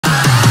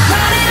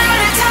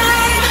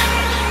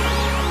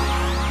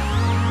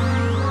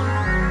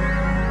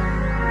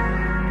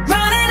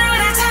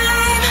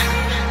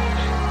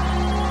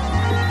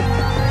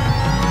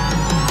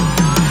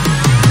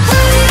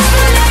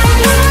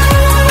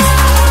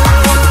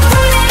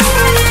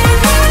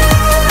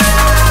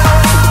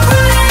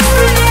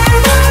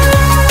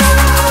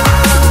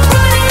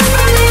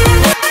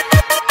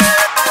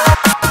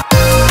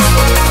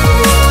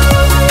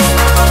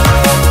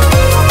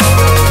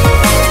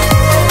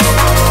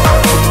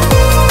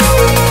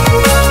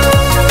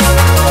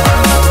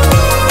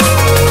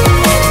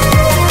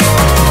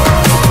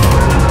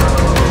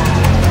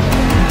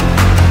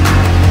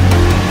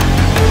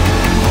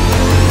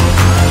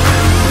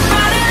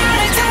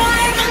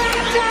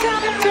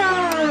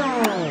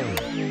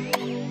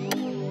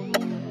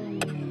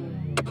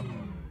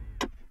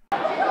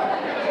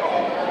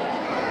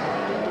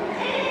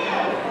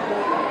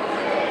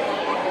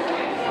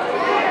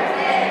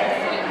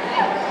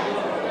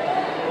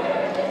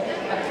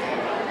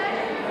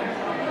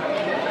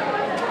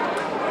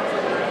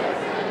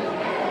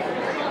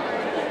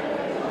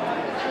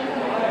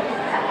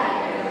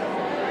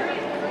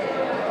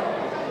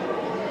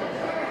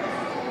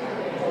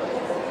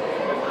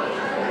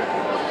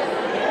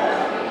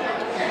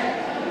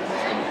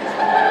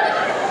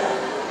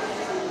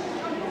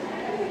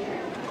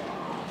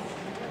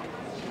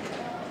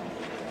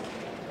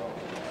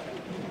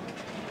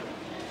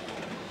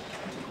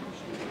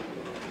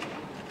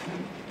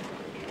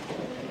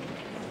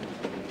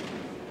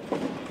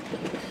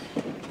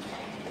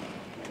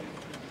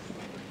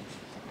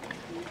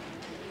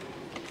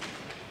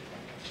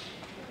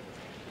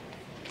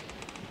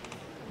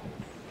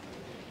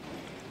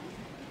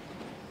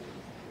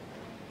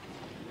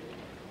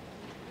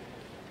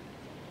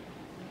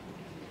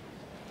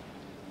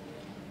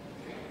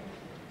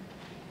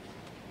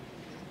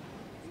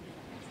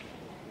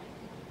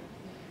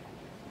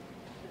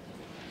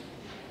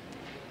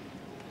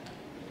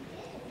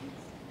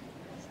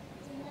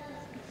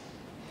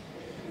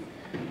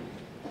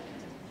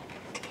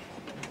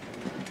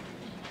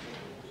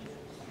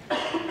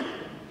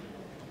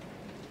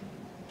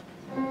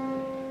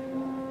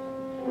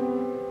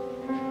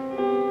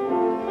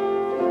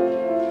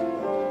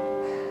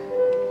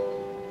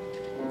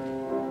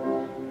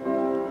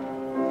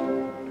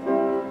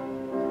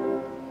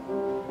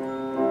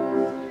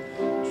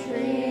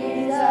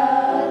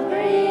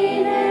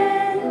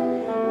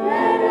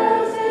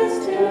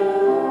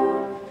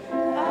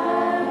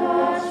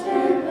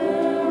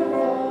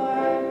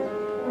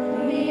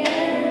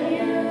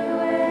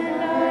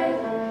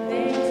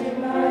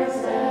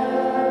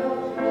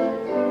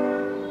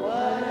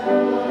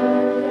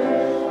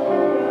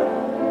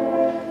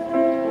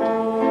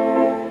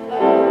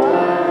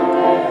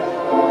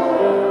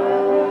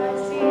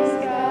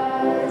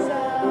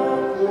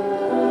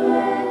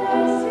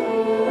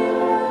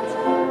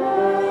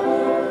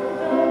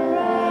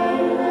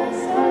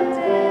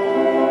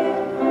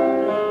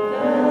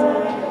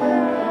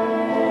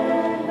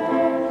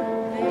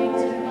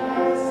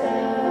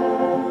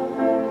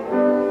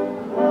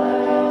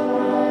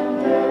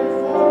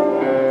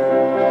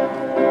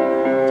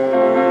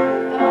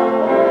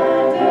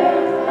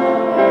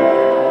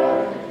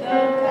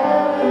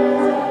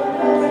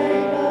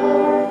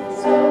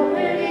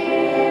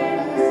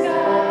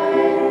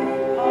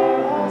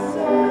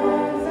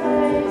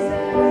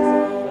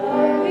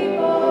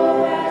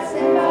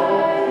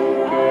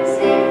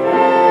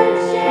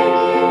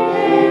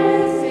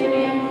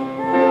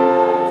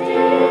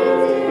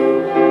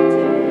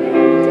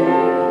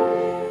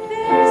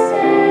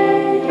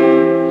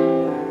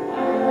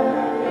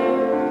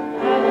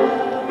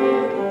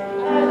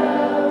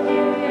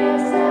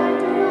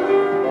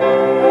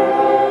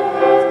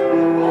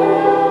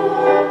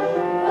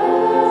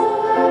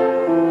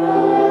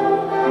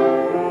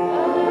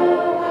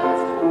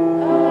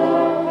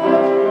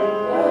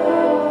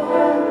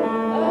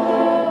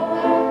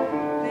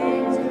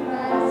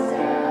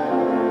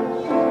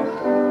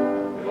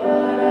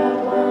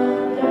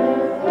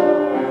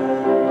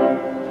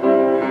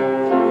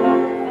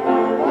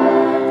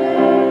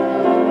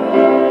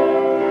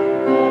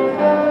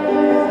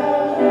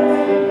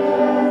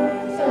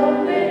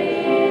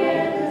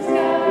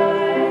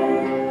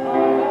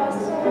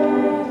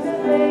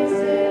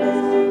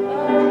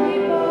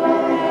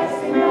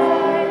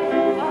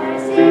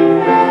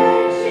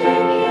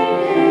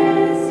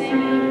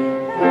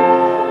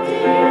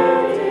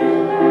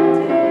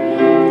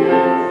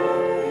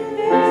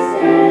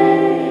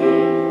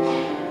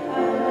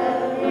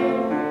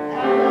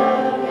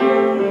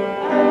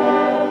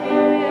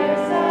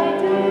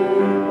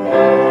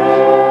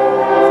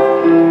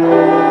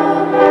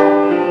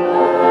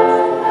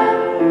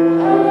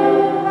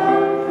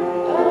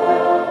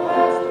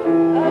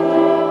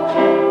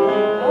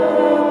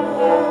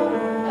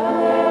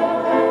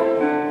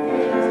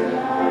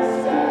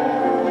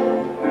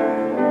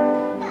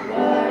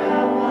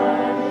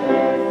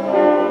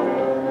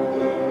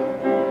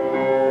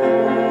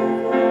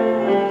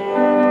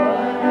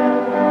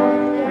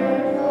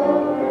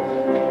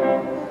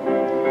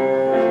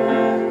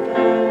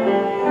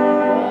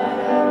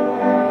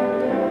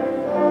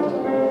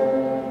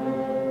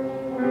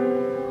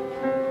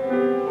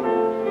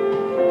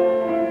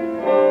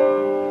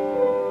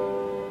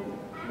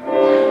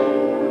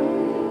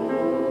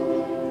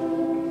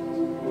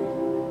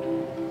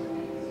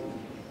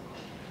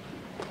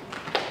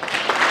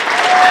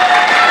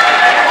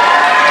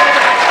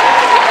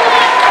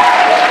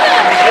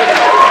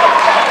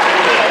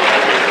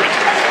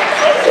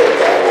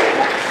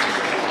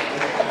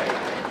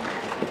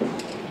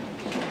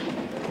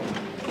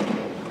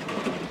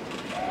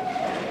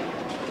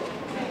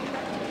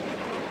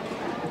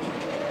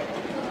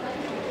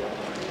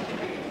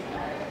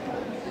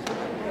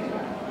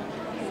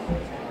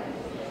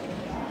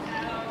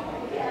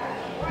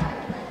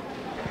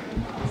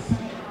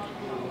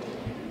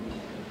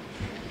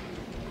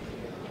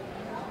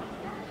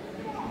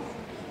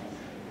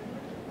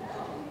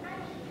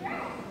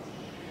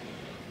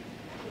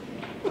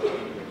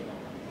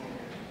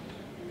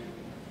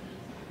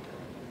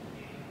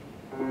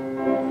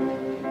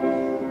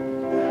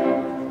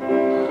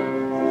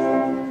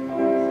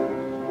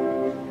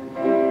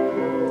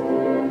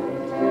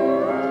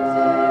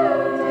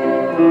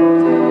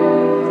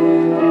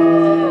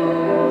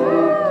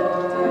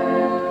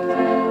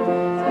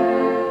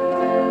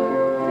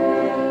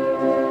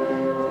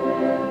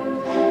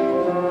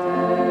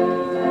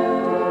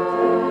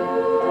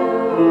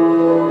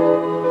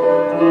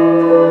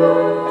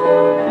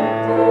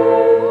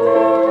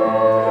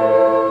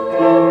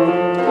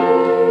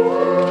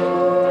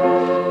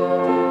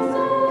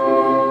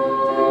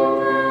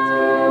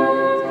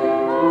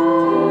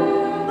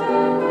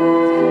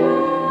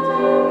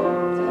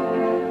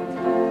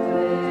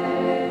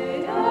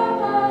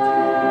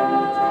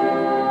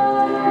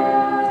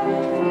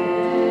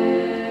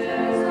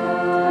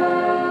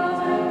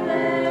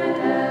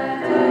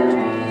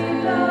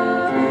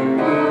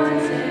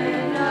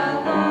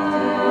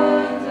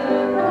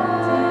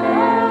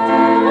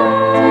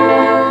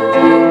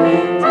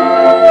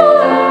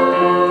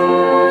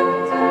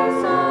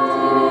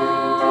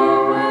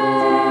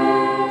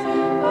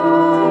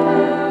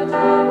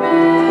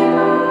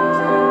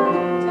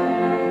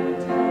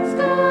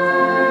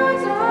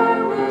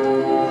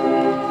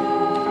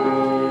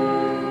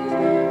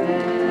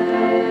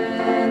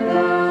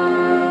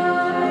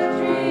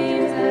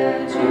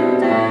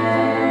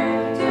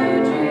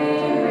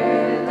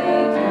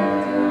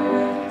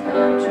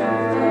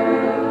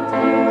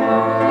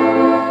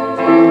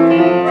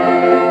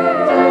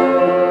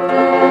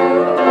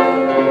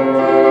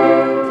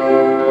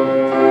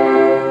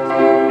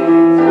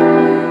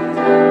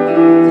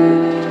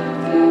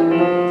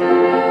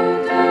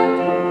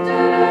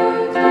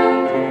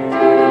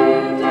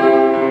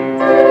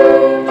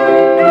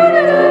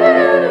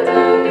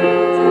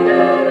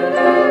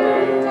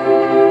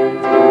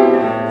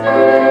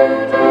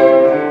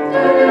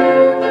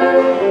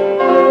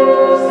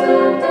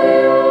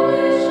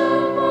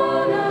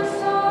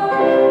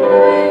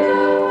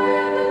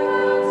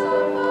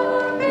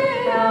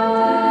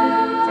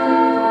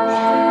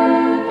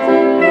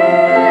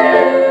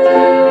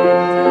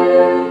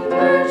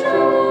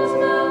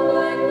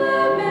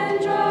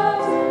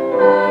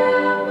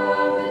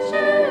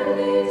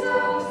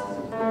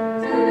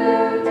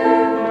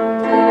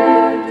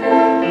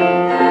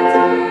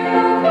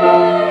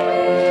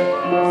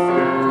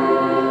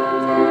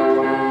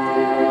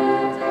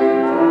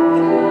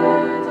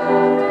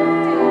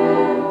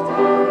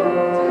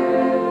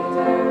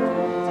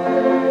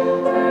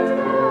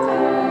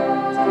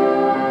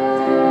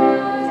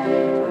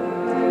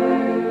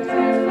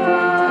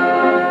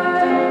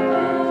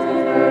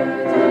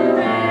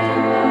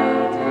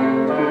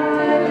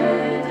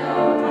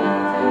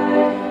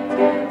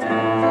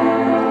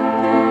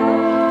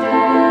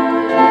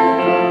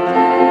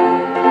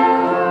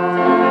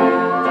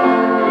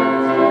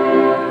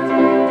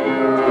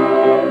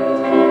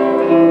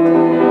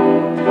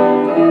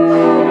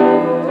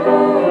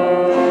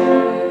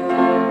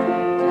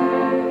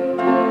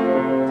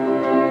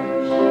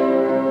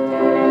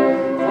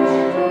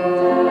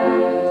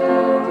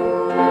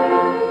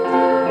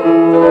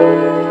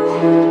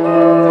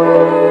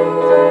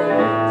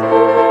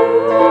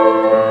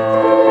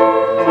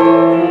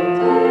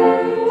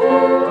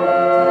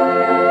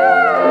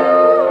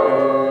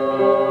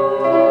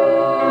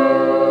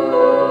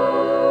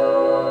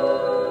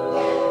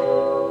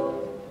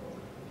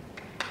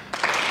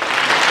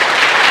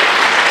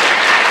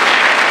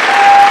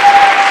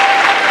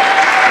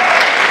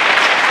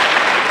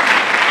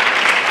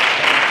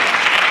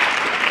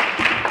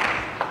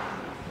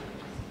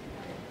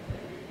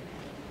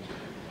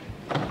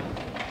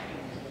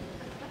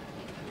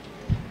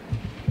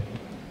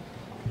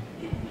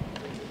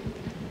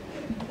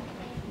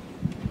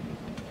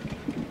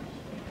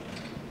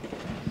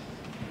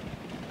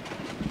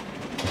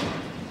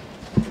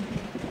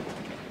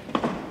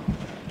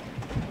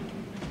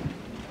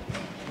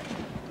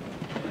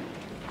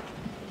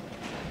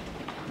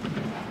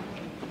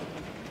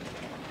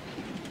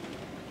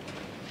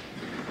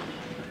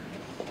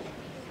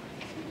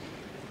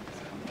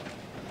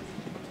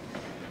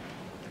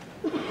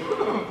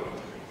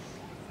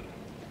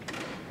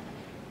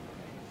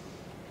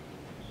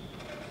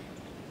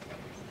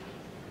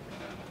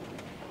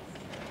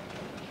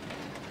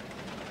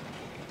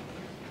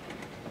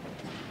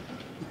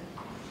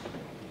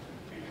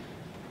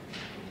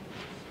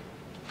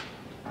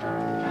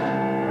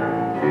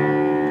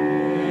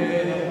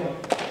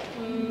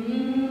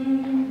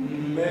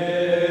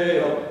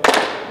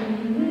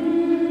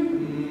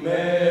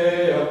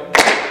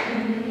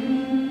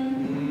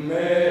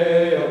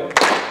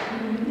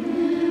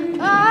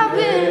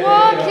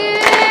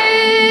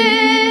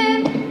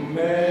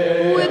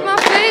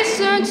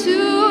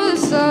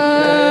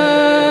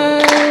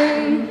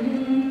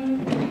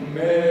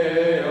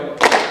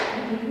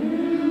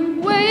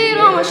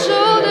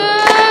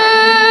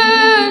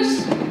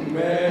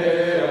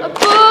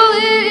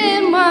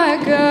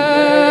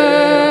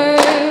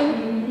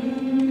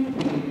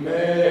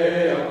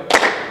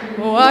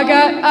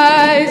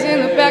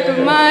back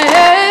of my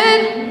head,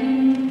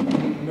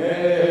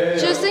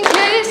 just in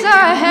case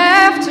I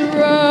have to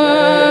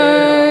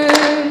run.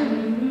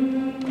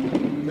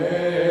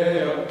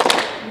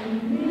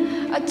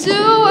 I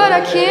do what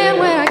I can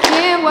when I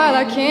can, while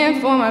I can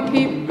for my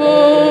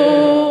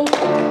people.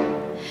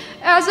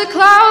 As the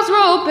clouds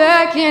roll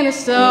back and the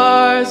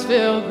stars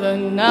fill the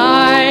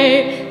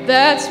night,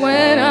 that's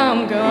when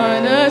I'm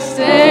gonna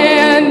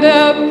stand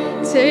up,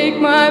 take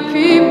my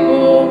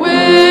people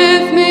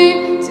with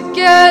me.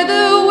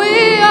 Together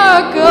we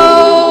are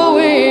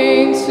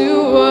going to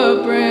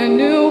a brand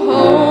new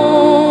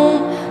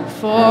home.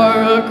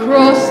 Far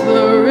across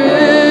the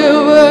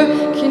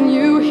river, can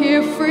you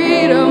hear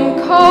freedom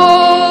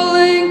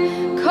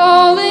calling,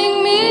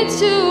 calling me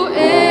to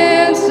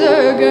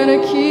answer?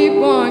 Gonna keep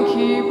on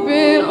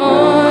keeping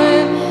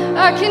on.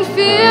 I can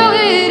feel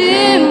it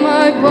in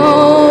my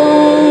bones.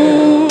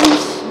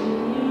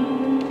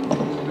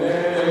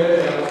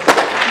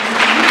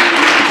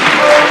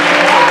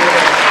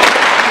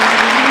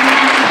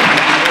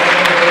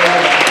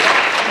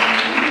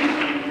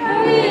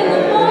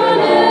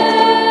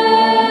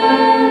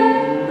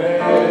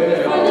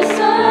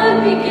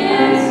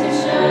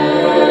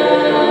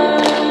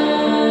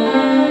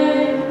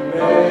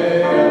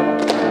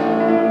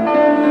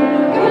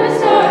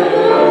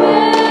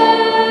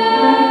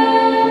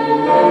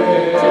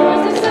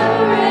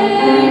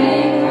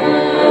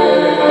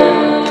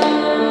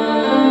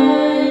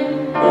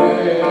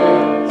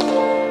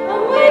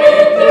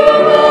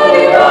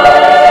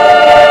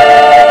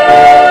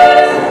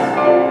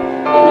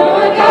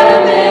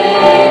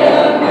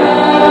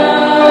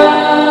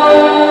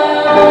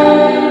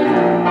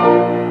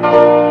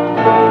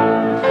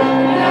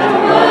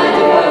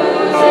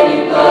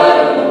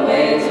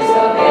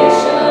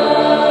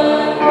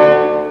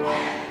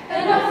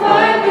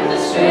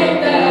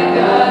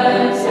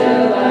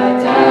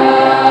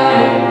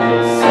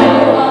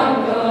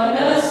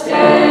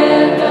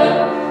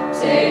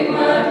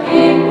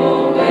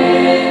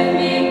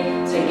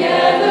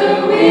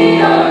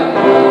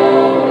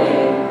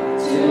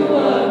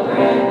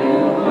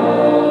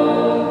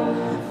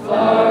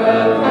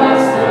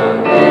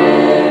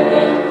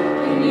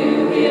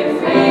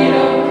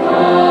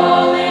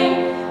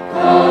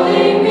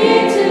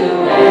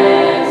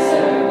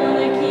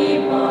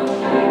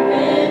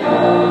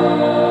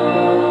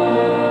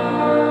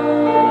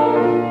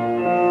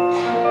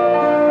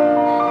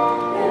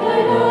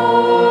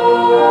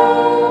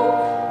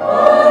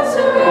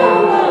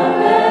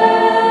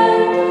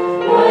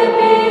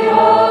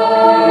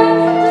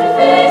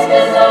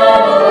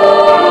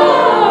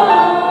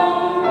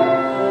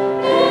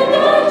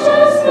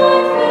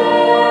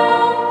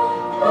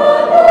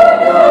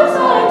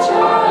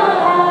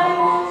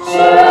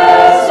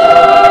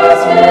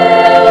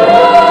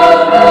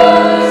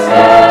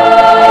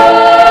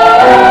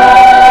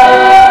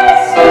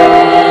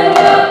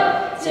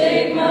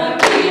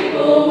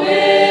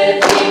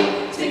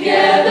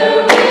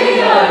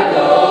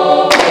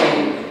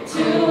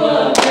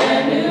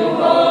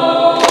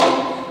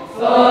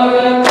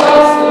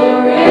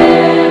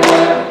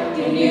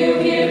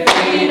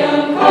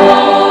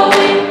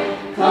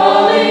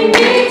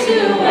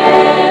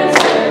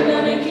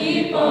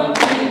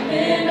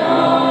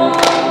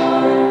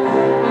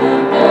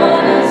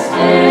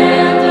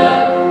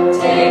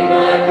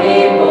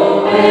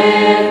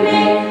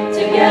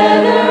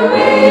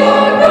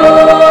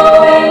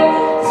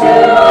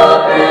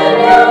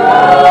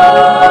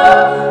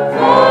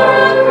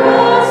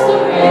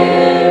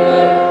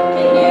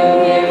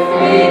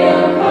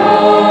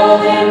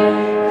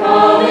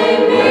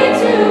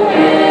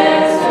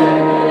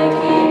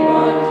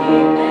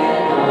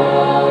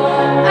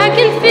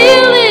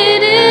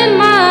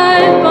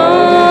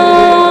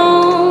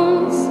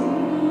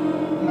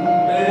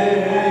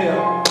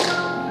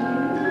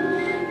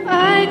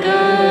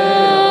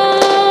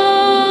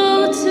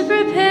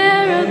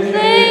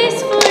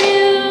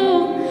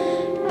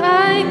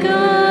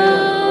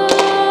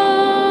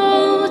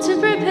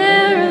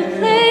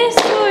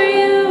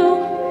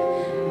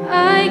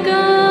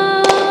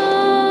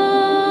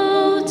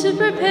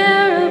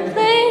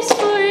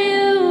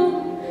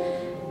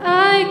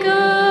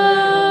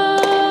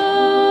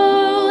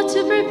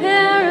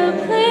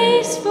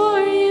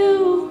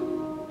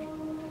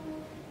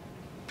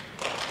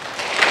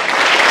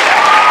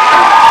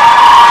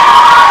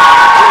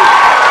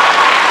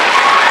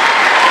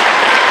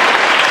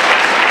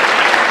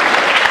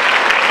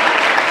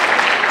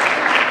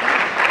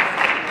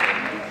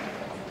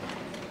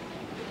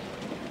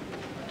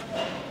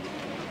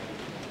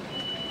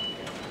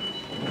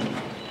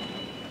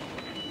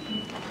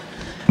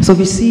 So if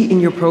you see in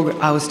your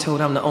program, I was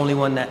told I'm the only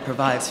one that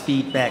provides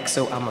feedback,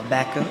 so I'm a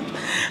backup.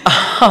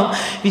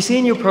 If you see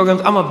in your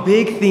programs, I'm a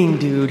big theme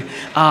dude,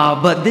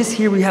 but this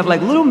here we have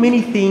like little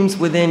mini themes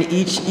within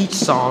each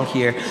song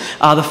here.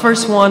 The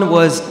first one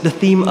was the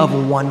theme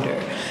of wonder.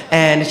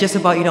 And it's just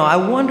about, I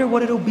wonder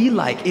what it'll be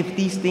like if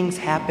these things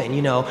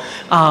happen, no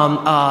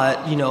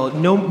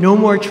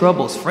more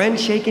troubles,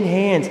 friends shaking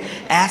hands,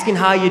 asking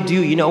how you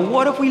do,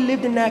 what if we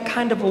lived in that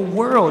kind of a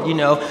world,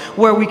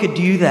 where we could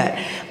do that.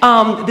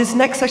 This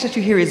next section that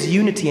you hear is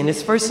Unity, and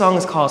this first song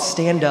is called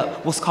Stand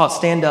Up,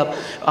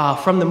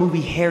 from the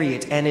movie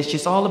Harriet, and it's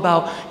just all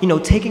about,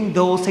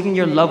 taking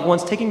your loved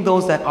ones, taking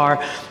those that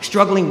are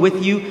struggling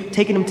with you,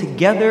 taking them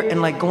together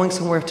and like going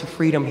somewhere to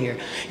freedom here.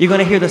 You're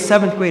gonna hear the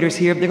 7th graders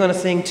here. They're gonna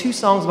sing 2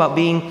 songs about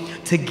being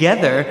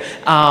together,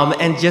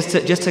 and just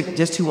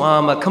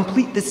to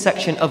complete this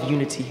section of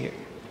Unity here.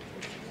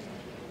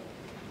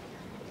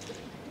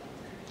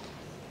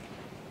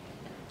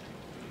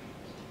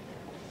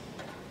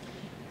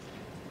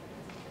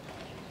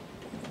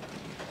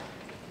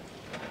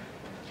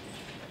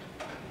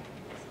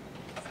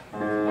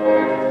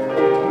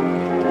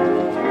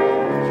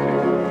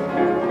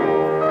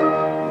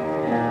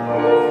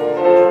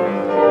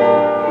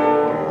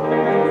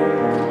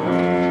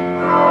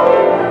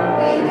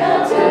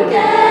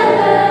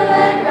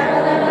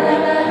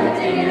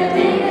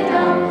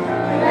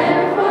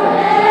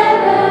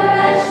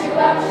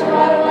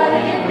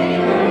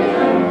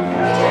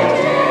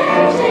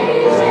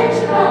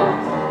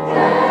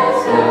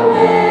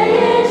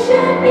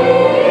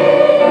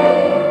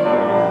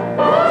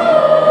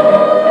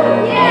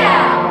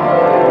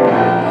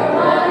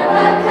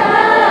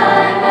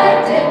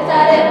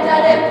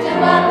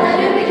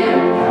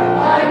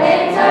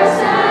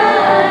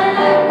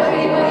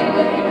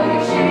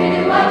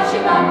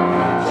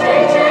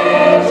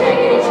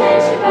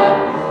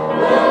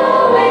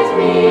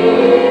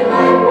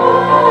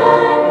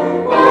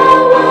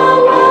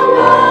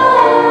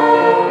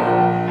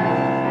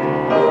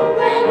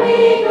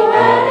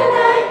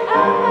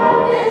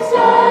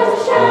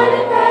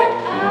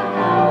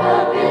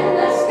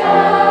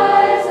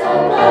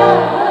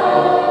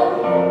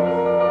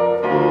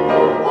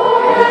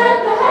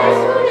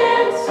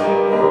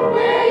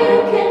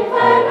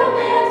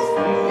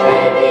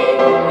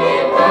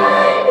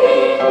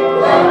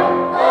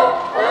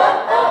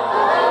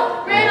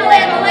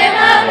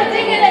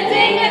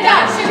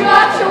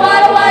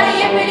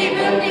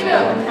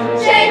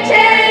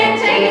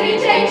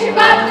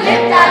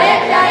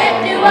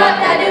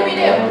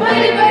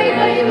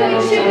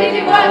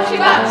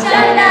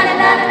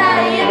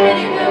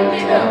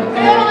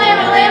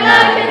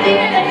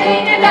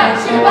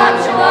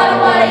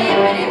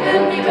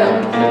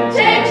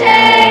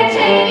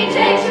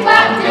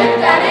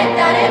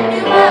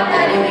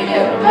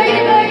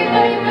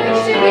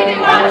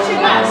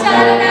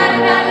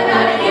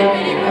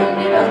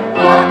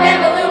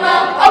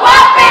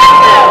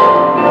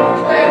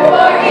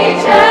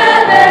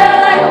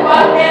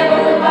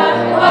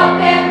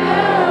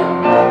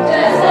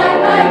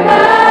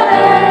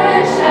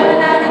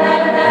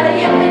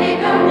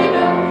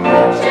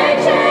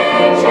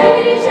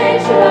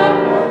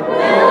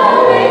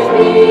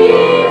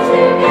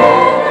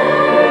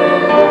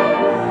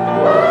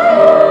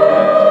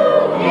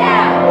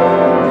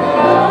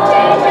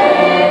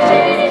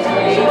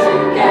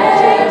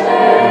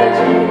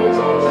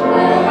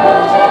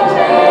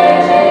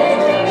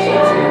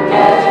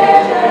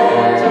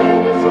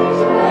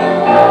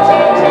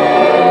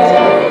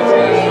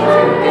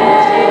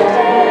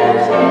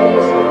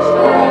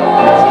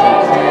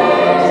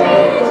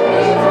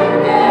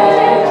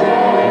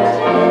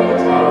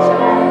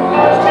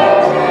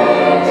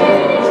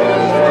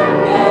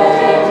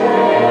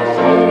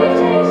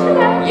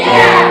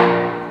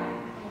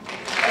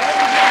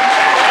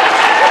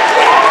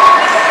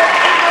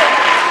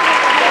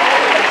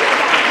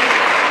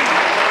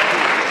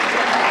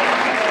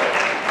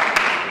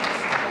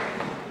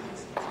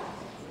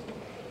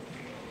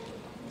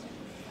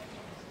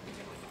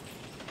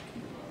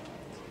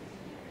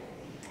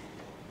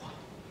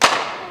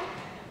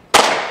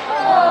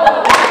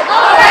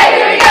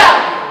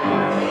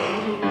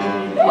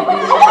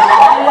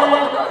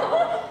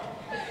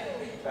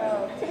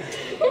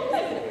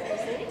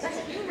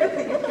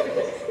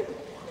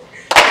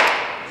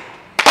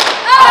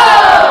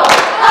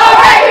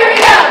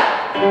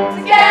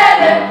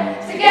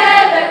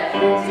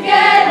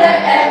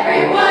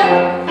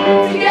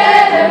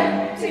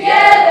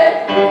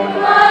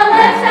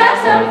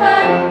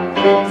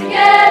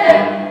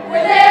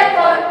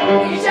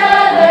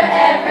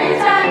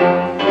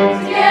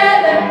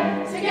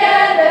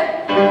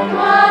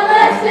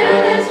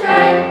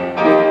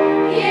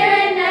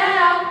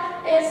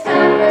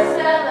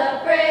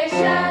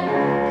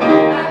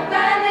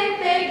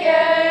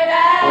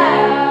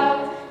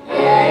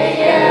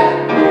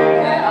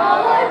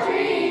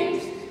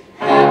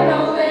 Have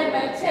no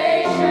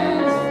limitations.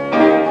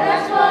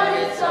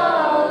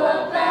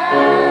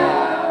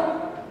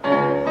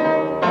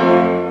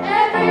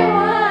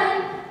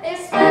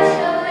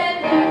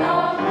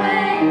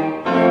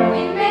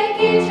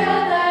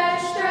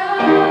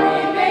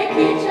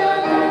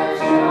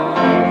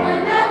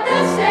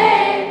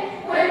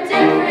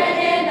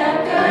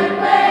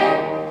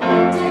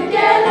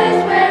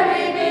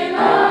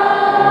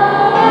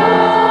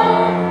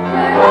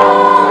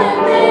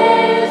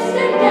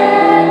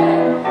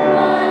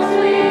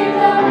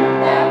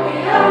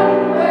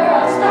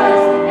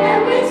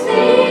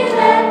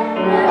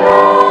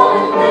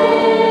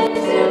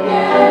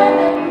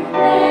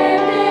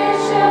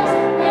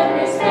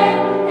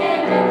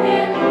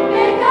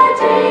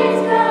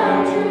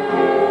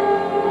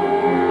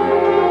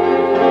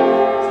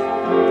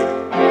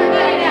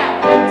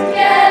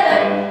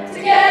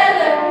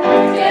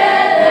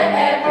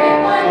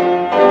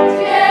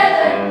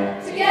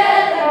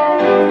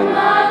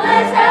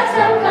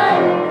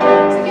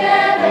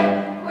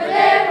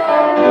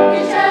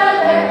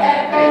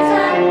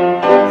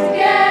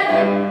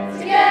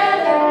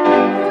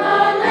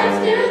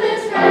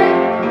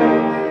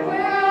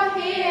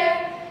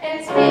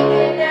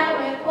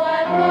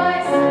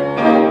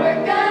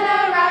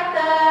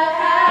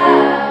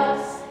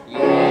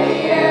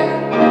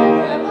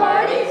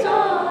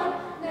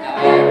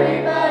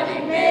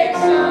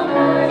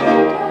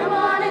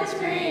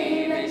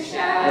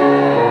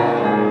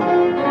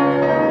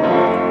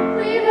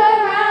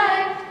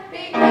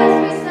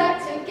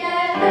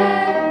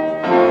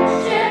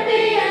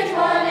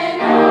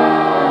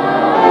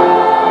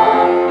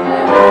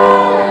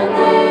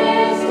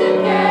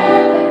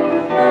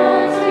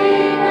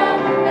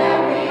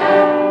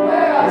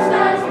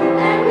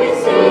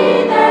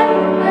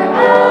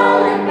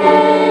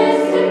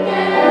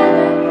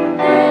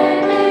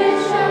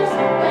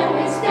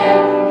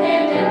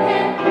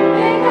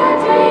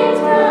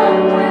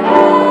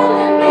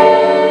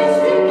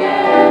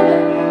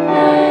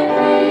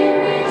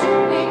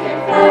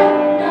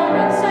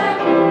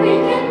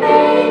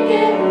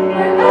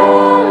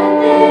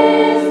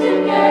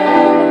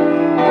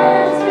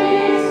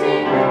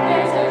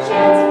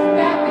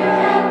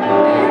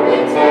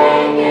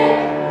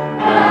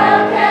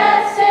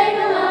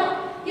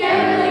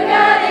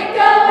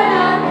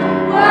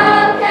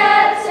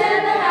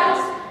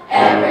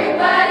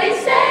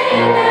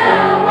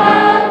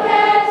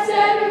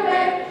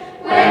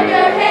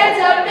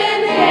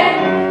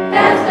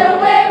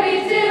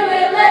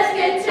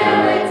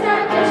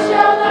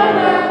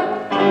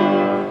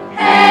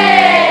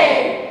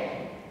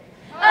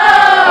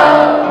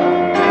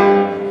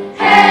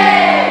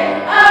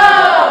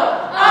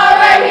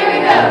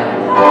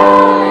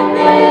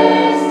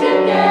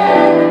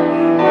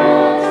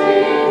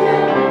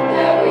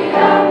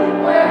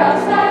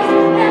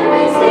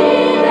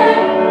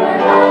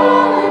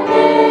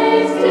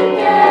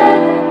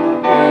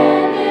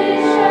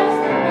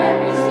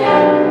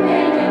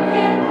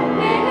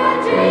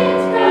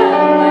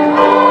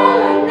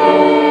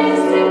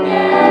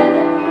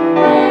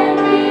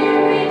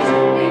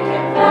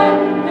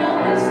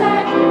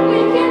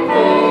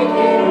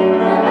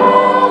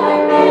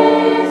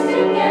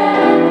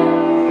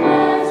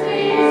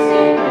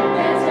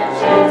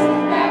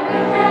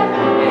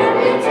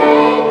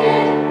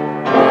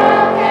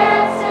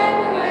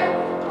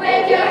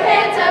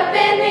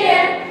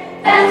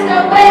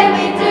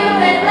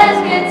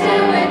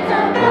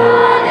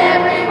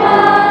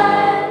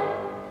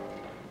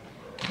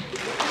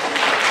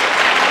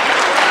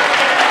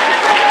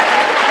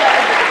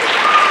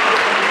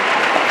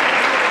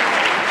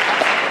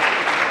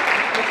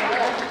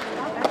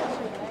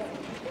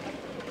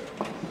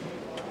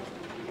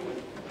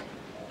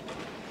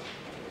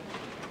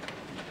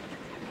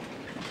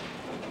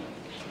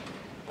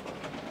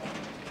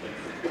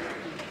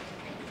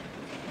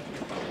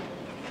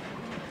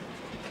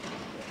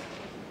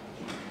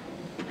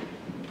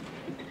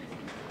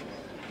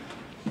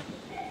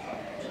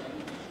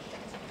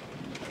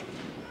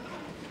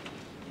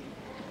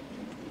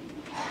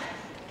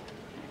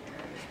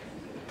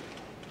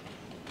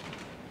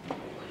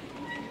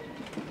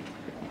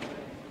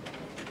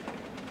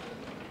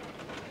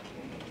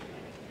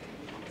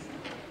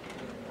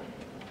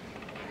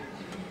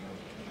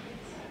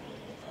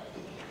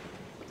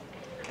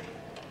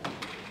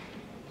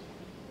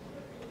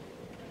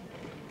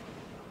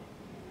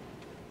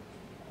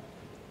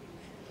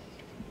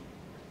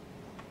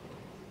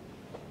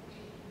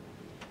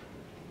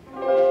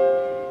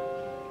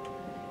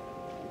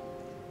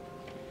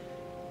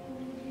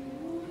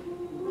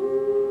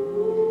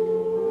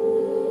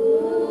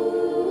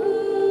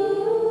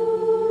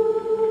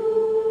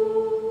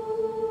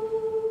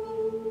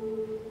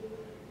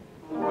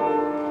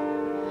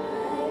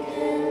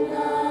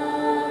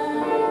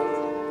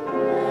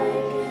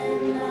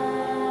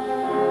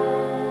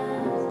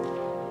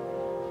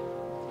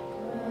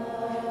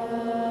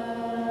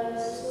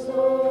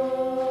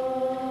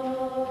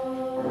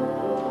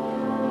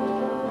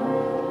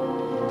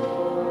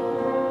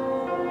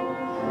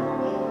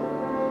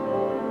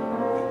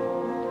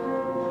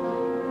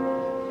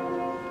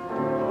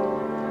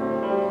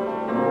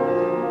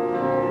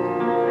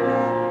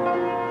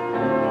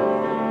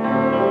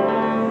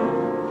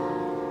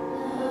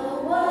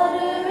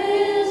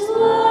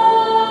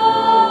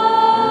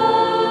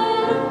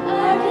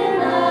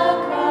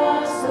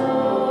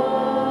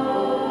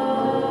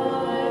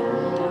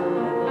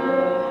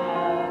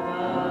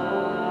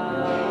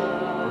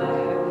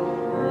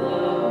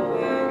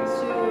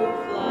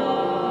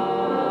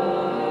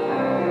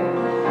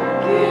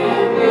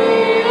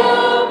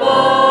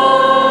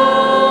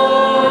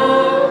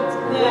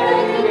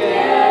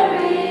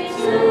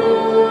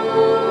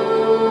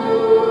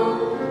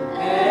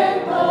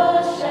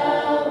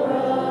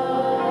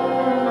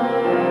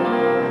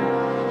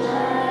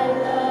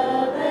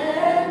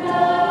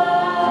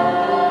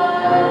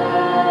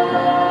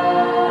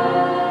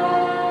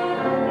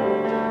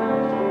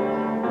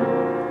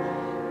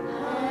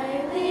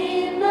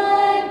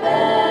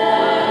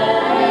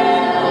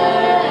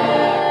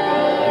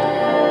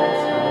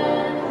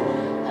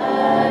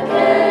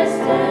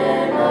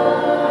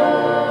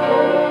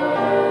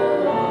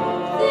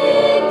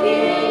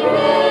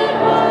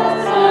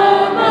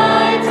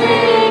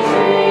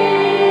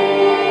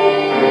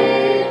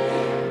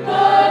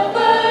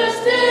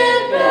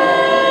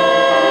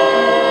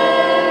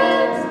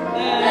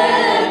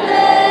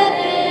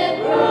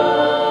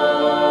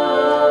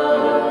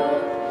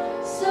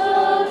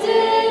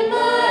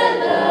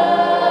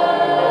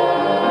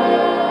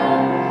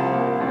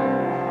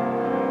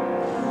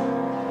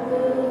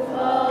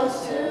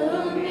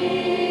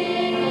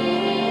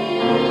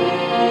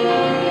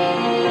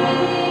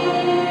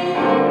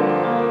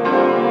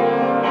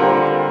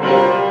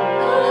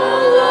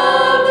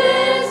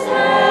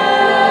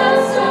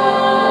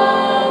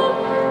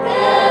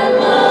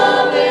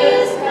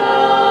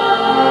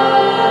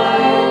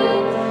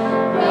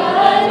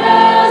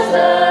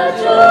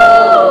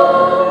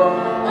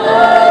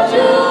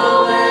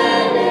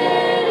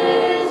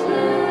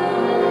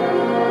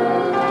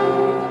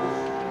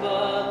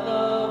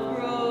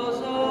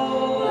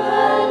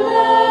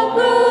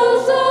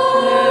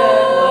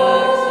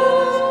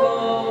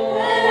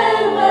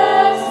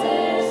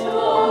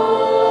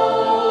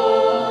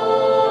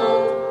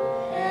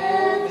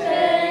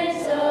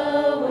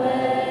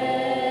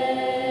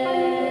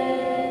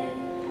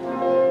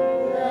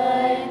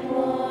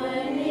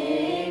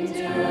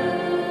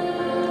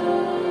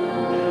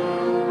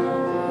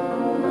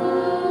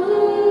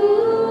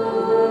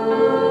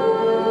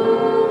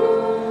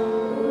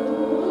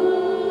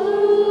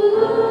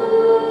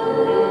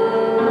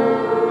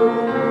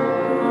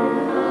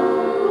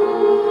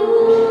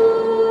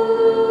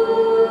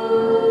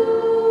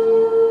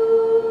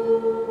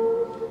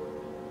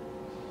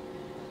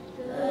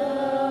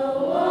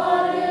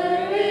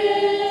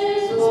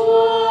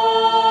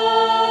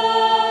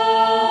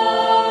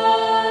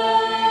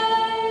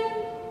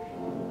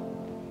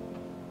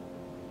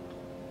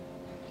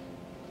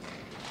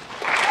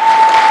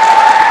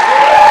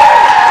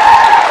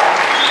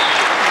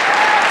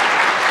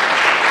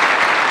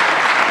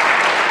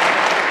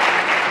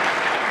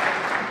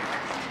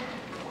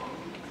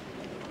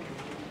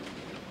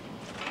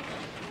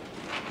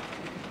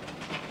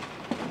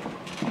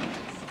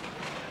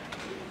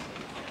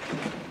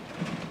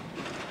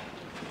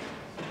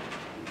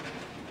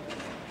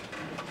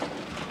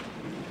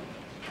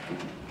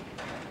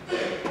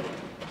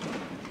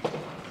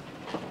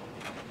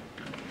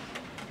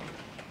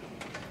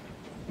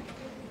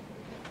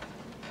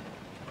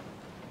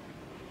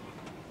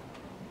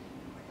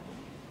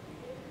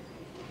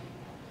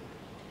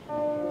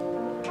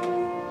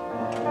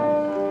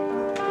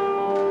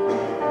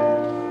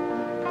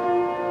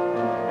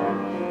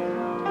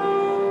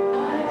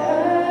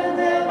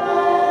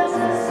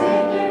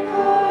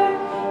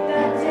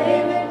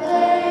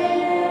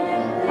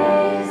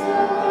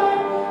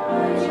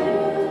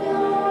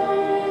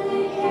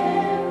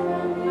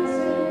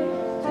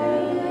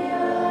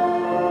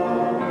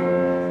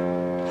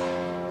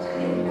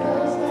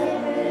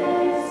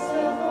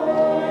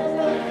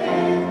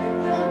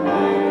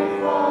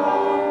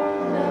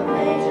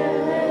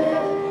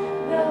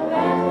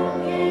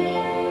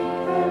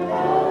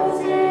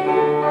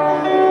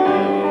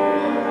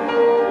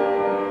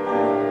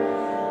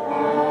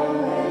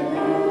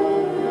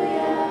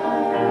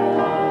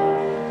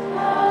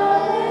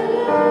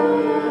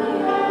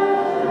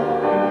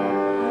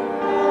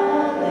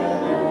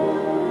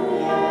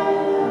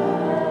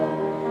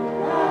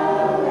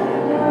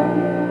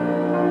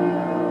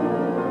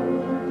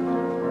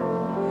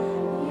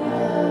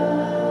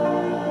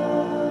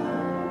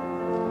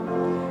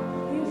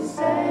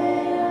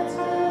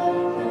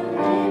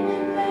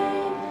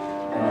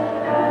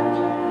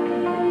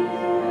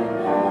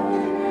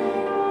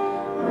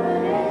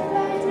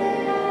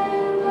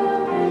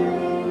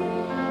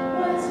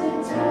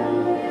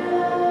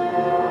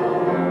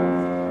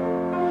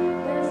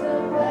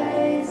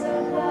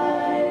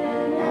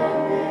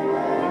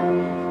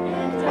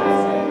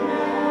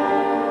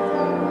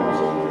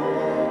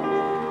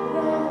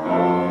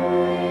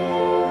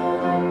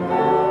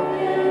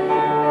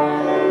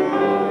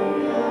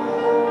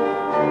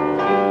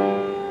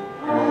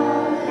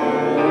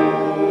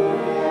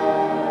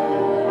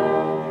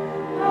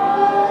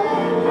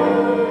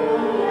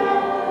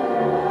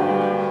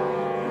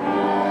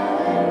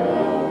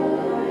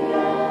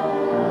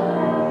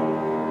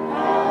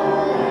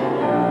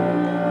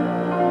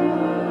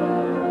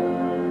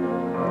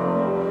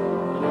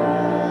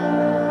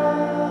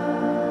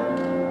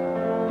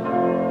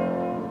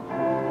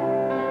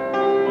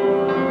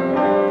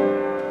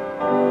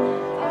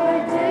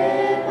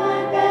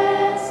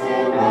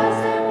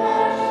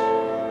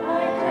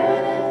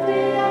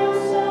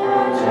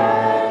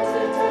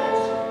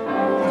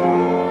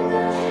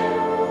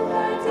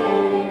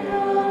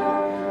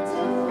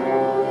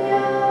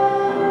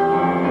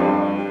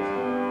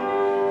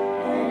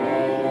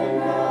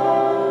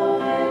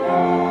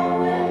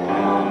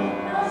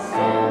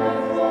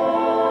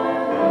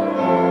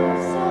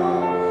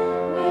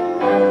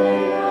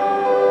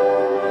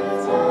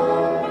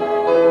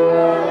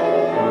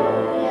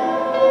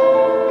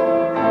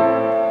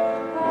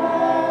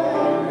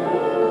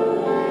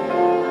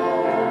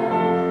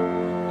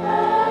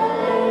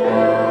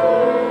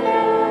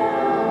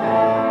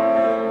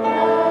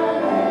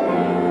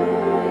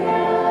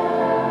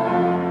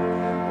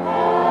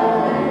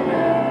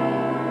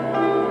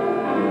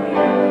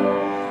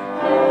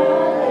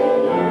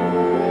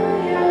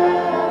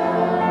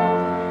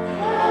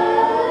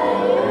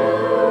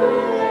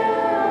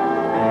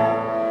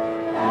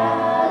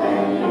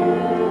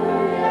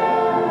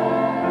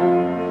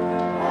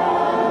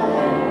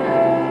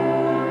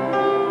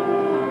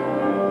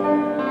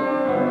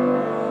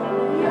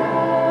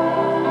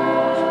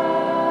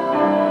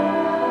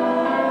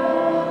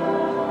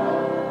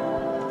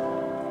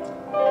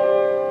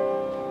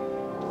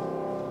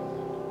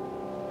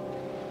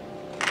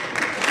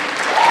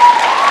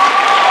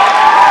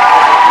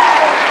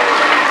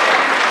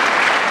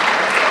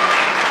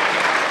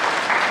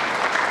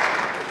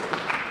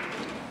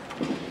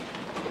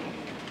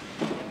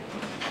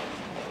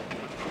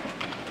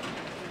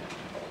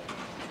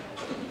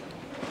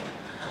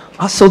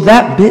 So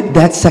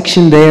that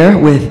section there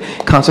with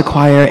concert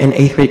choir and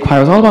 8th grade choir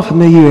was all about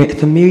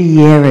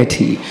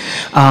familiarity.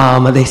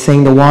 They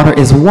sang "The Water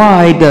Is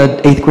Wide," the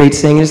 8th grade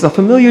sang. It's a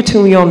familiar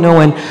tune we all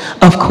know, and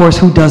of course,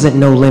 who doesn't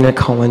know Leonard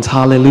Cohen's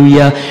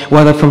Hallelujah,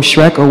 whether from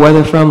Shrek or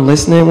whether from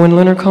listening when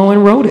Leonard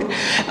Cohen wrote it.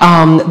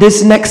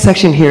 This next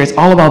section here is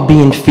all about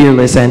being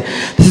fearless, and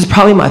this is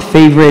probably my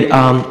favorite,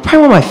 probably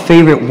one of my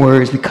favorite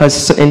words,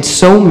 because in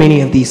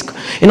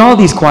all of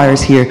these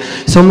choirs here,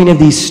 so many of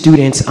these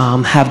students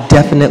have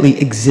definitely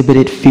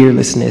exhibited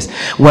fearlessness,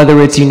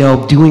 whether it's,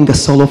 doing the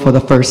solo for the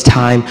first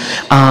time.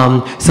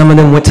 Some of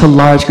them went to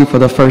large group for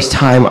the first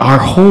time. Our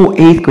whole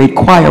 8th grade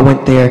choir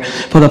went there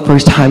for the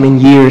first time in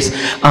years.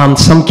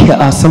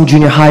 Some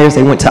junior hires,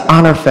 they went to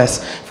Honor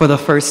Fest for the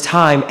first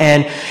time,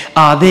 and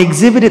they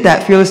exhibited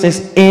that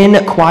fearlessness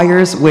in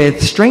choirs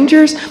with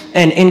strangers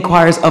and in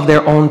choirs of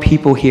their own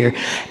people here.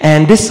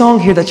 And this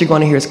song here that you're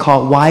going to hear is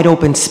called "Wide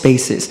Open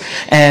Spaces."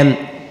 And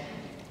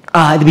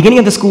at the beginning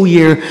of the school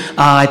year,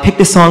 I picked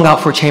this song out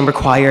for chamber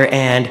choir,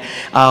 and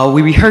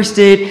we rehearsed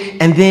it,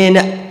 and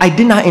then I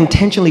did not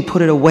intentionally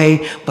put it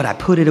away, but I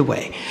put it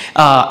away.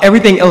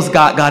 Everything else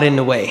got in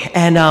the way.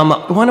 And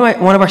one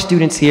of our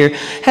students here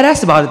had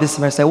asked about it this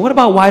semester. What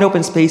about wide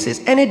open spaces?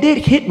 And it did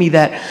hit me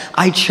that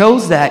I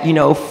chose that,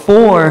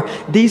 for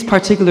these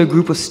particular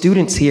group of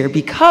students here,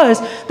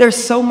 because there's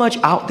so much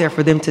out there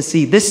for them to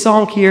see. This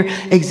song here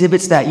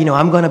exhibits that,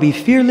 I'm going to be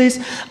fearless.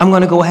 I'm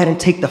going to go ahead and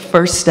take the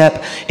first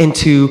step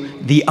into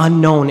the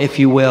unknown, if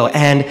you will.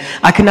 And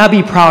I could not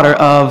be prouder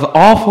of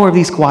all 4 of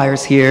these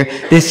choirs here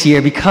this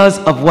year because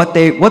of what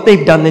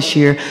they've done this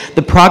year,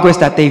 the progress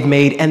that they've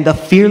made, and the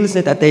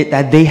fearlessness that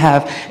they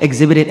have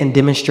exhibited and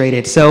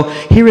demonstrated. So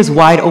here is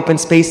Wide Open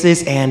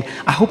Spaces, and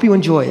I hope you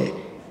enjoy it.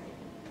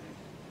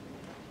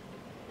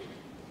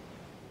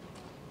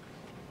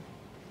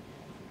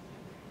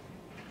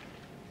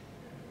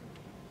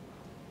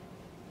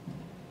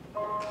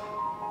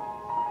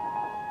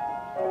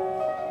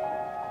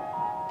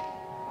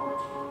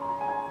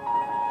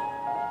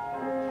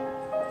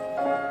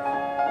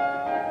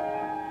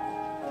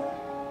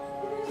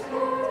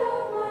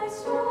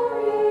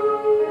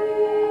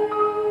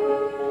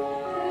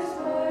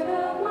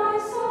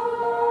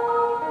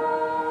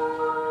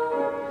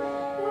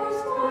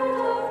 There's part of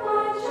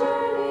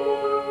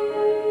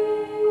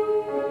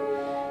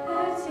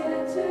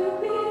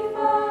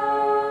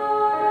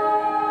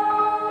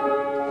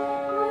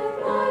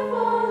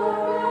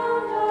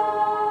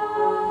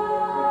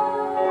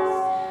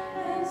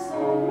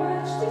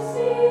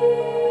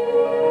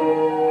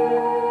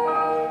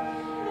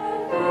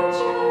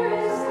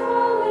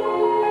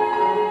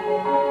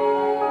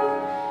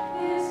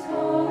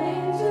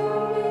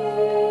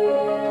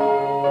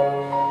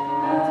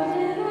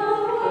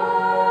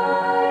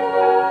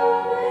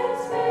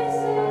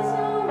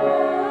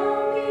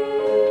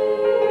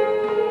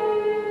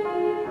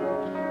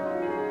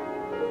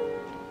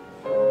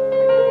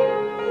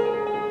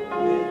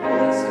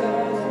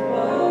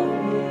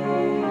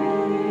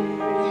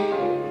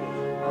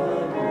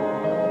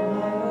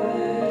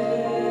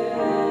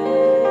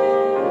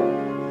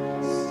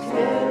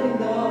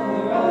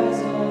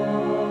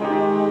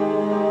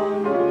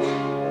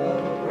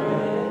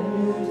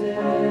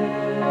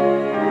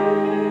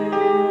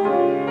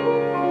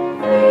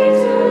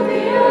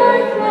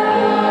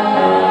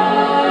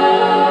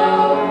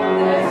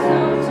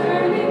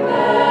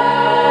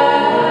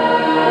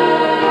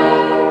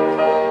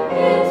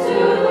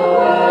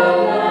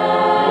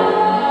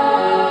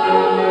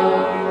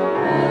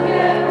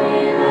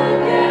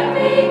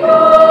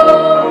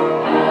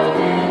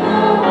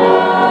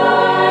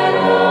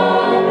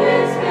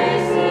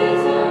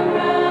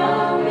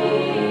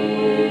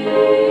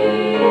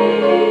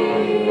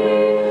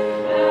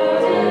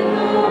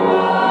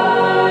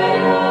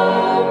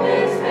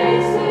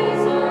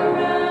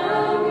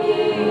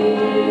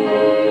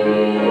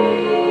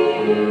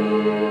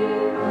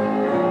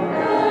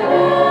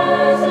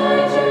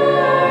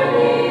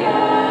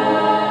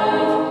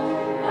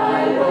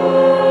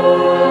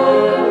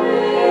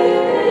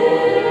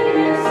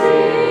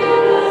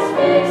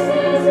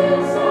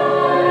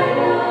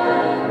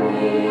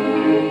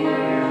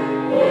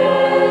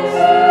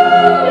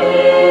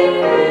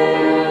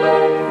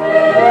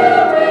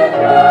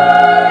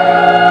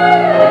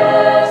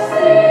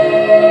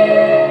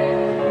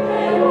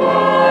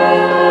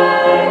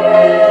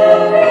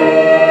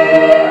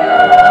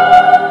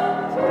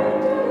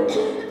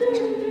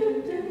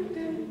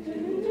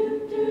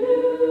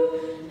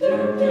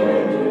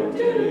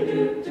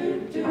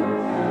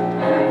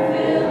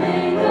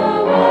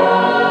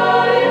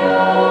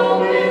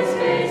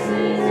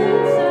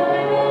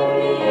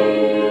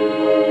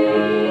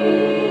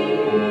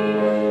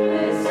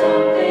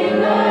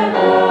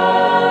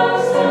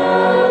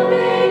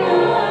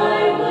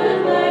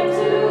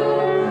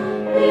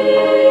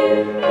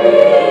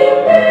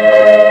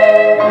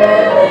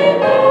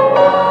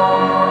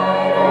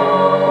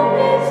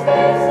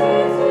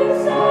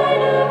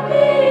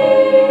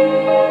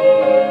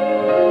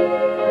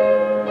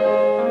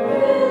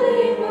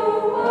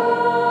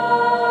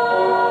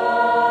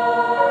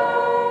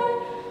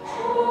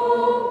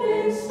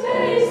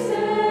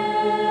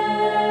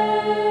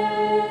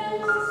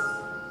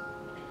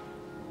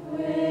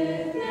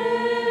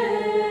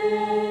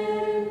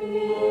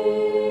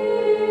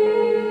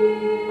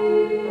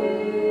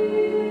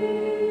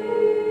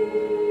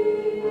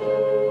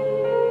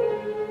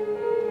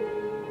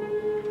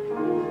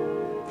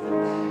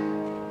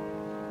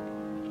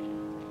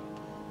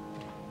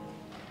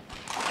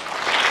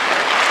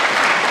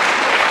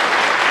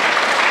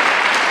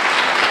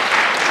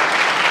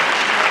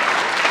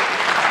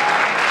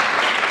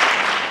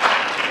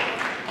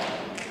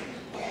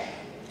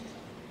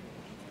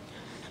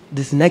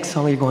This next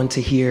song you're going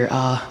to hear,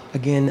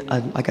 again,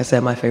 like I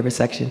said, my favorite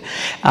section, is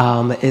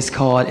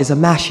a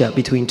mashup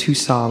between two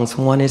songs.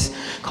 One is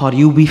called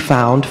 "You'll Be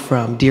Found"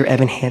 from Dear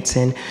Evan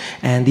Hansen,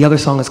 and the other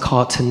song is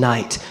called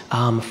 "Tonight"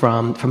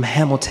 from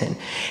Hamilton.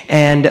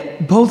 And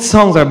both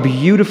songs are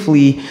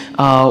beautifully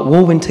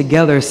woven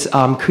together,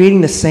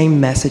 creating the same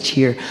message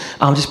here.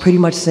 Just pretty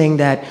much saying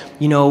that,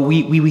 you know,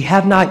 we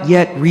have not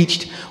yet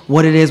reached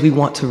what it is we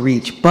want to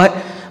reach, but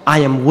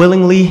I am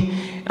willingly,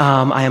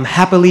 I am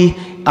happily,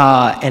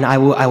 and I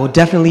will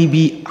definitely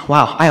be,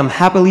 I am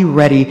happily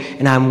ready,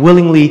 and I'm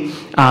willingly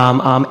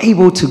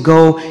able to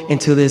go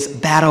into this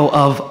battle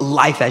of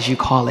life, as you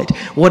call it.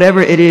 Whatever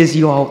it is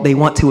they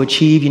want to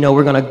achieve, you know,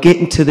 we're going to get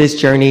into this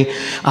journey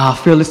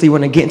fearlessly. We're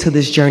going to get into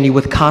this journey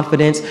with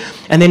confidence.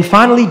 And then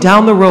finally,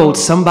 down the road,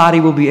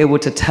 somebody will be able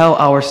to tell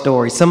our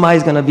story.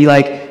 Somebody's going to be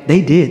like,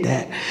 they did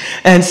that.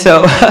 And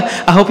so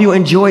I hope you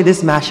enjoy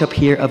this mashup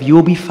here of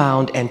 "You'll Be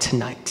Found" and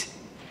 "Tonight."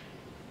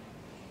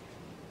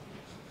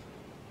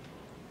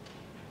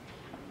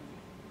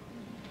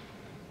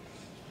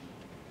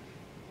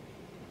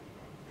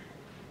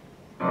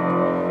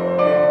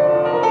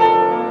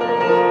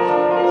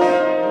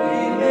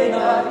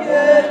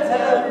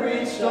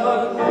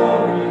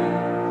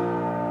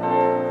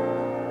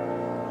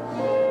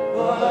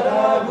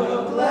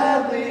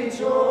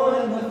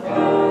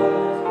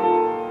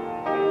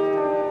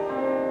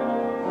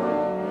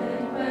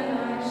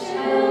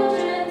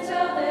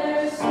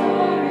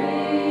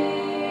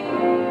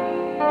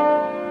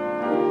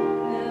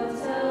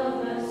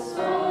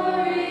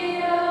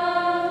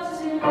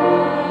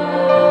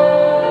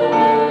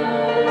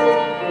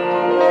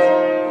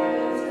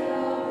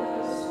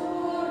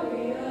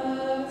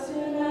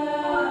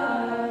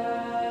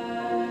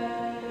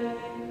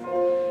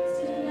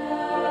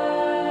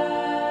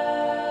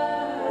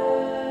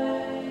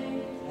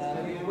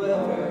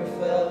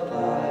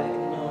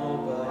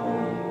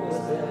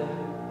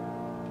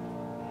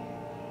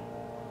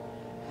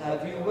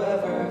 Have you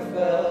ever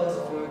felt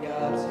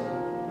forgotten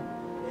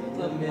in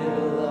the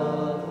middle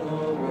of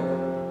nowhere?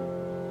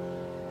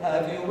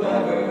 Have you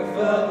ever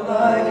felt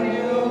like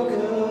you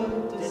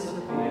could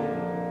disappear?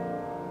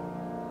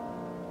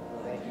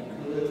 Like you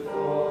could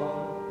fall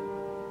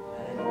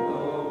and no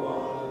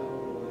one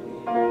would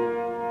hear?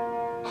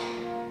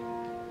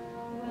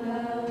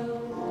 Well,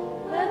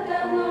 let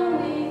that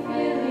lonely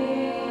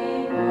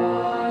feeling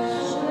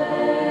wash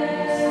away.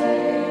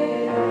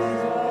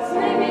 'Cause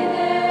maybe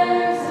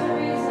there's a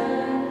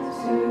reason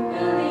to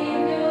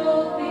believe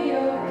you'll be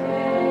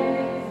okay.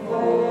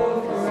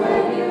 'Cause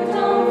when you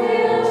don't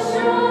feel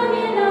strong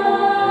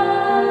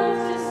enough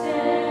to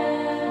stand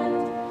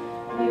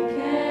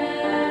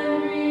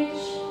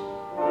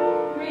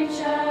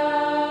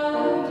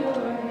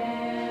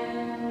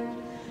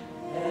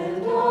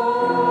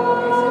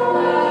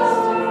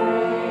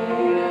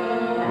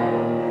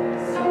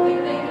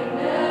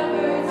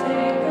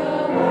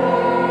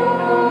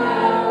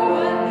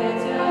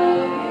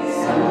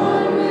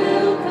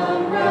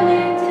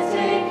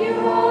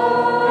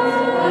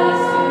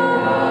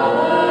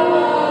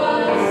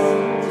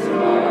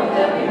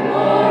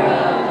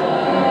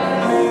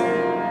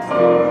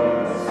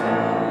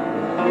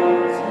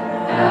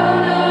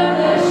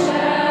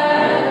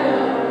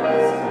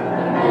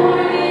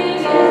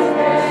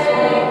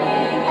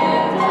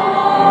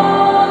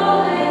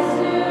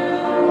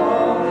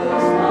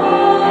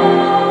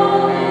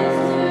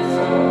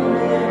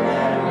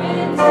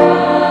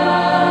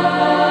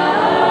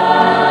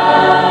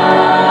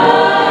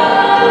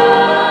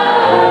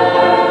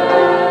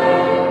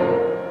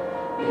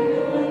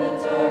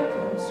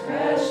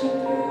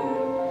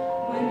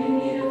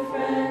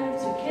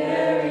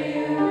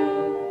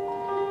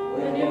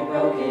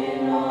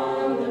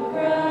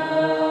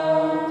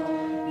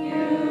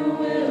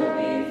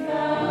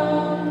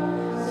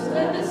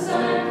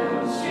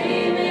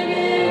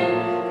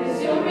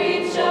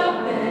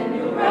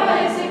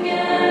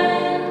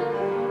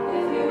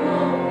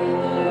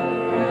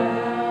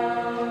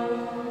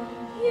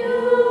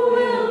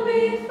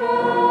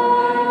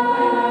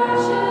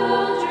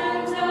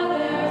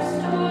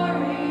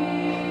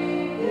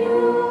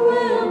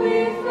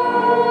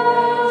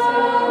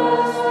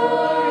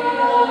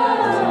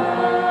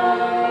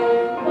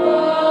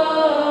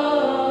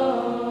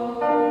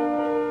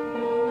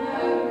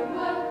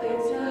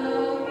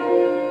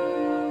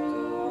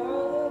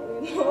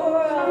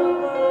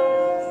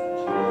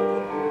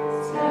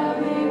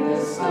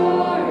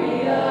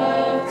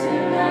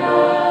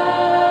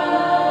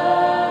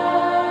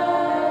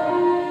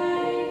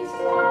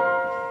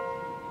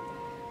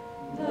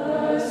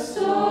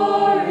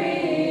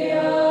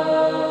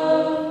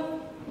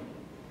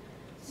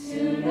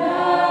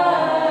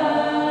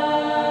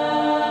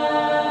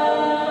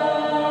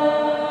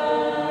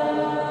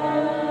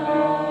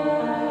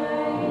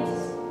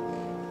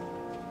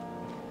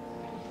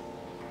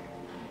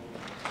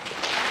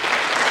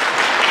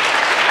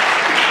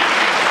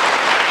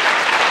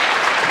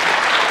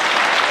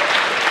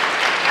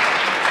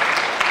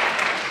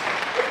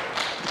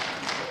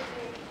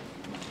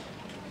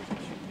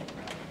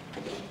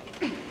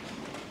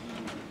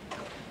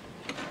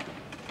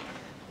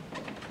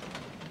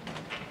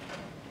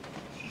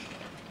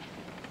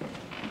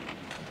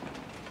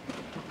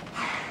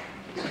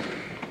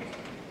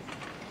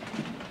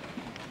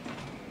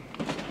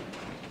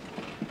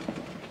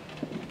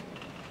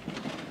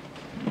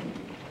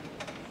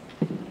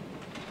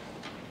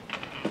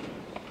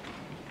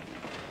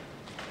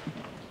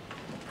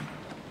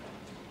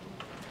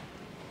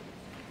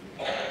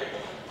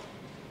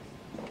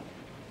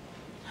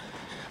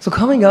So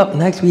coming up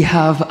next, we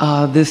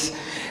have this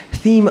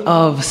theme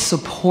of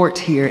support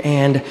here.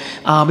 And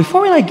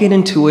before we get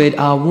into it,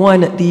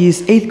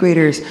 these 8th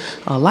graders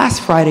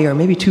last Friday, or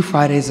maybe 2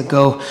 Fridays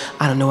ago,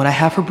 I don't know what I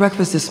had for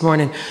breakfast this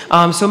morning,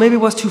 so maybe it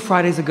was 2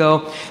 Fridays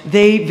ago,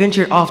 they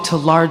ventured off to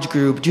large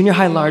group, junior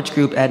high large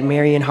group at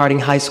Marion Harding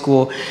High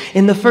School.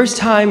 In the first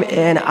time,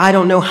 and I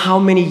don't know how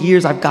many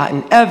years I've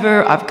gotten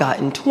ever, I've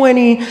gotten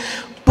 20,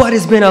 but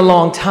it's been a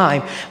long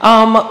time.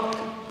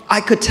 I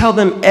could tell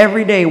them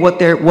every day what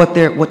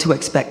to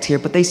expect here,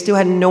 but they still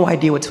had no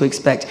idea what to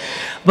expect.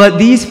 But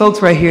these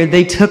folks right here,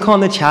 they took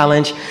on the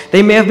challenge.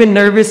 They may have been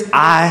nervous.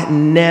 I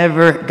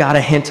never got a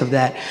hint of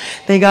that.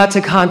 They got to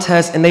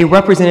contest and they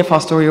represented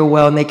Fostoria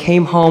well, and they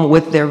came home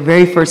with their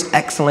very first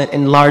excellent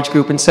in large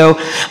group. And so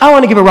I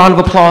want to give a round of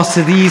applause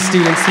to these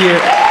students here.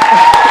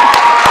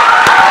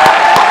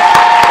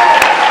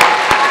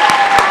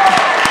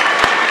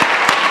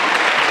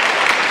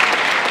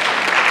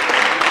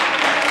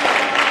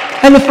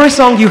 And the first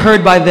song you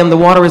heard by them, The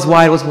Water is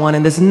Wide, was one,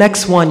 and this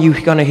next one you're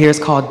going to hear is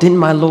called Didn't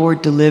My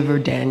Lord Deliver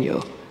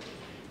Daniel?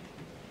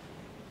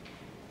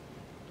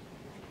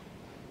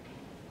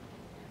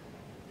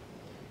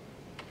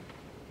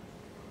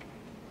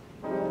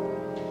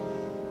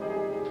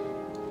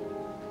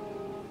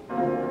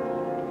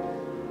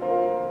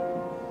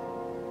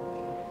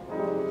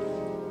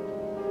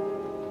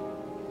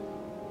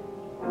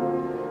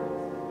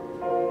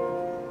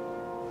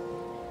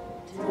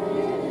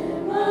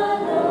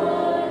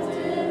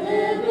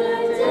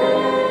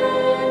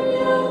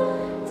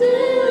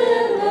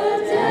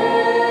 Deliver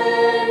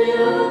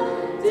Daniel.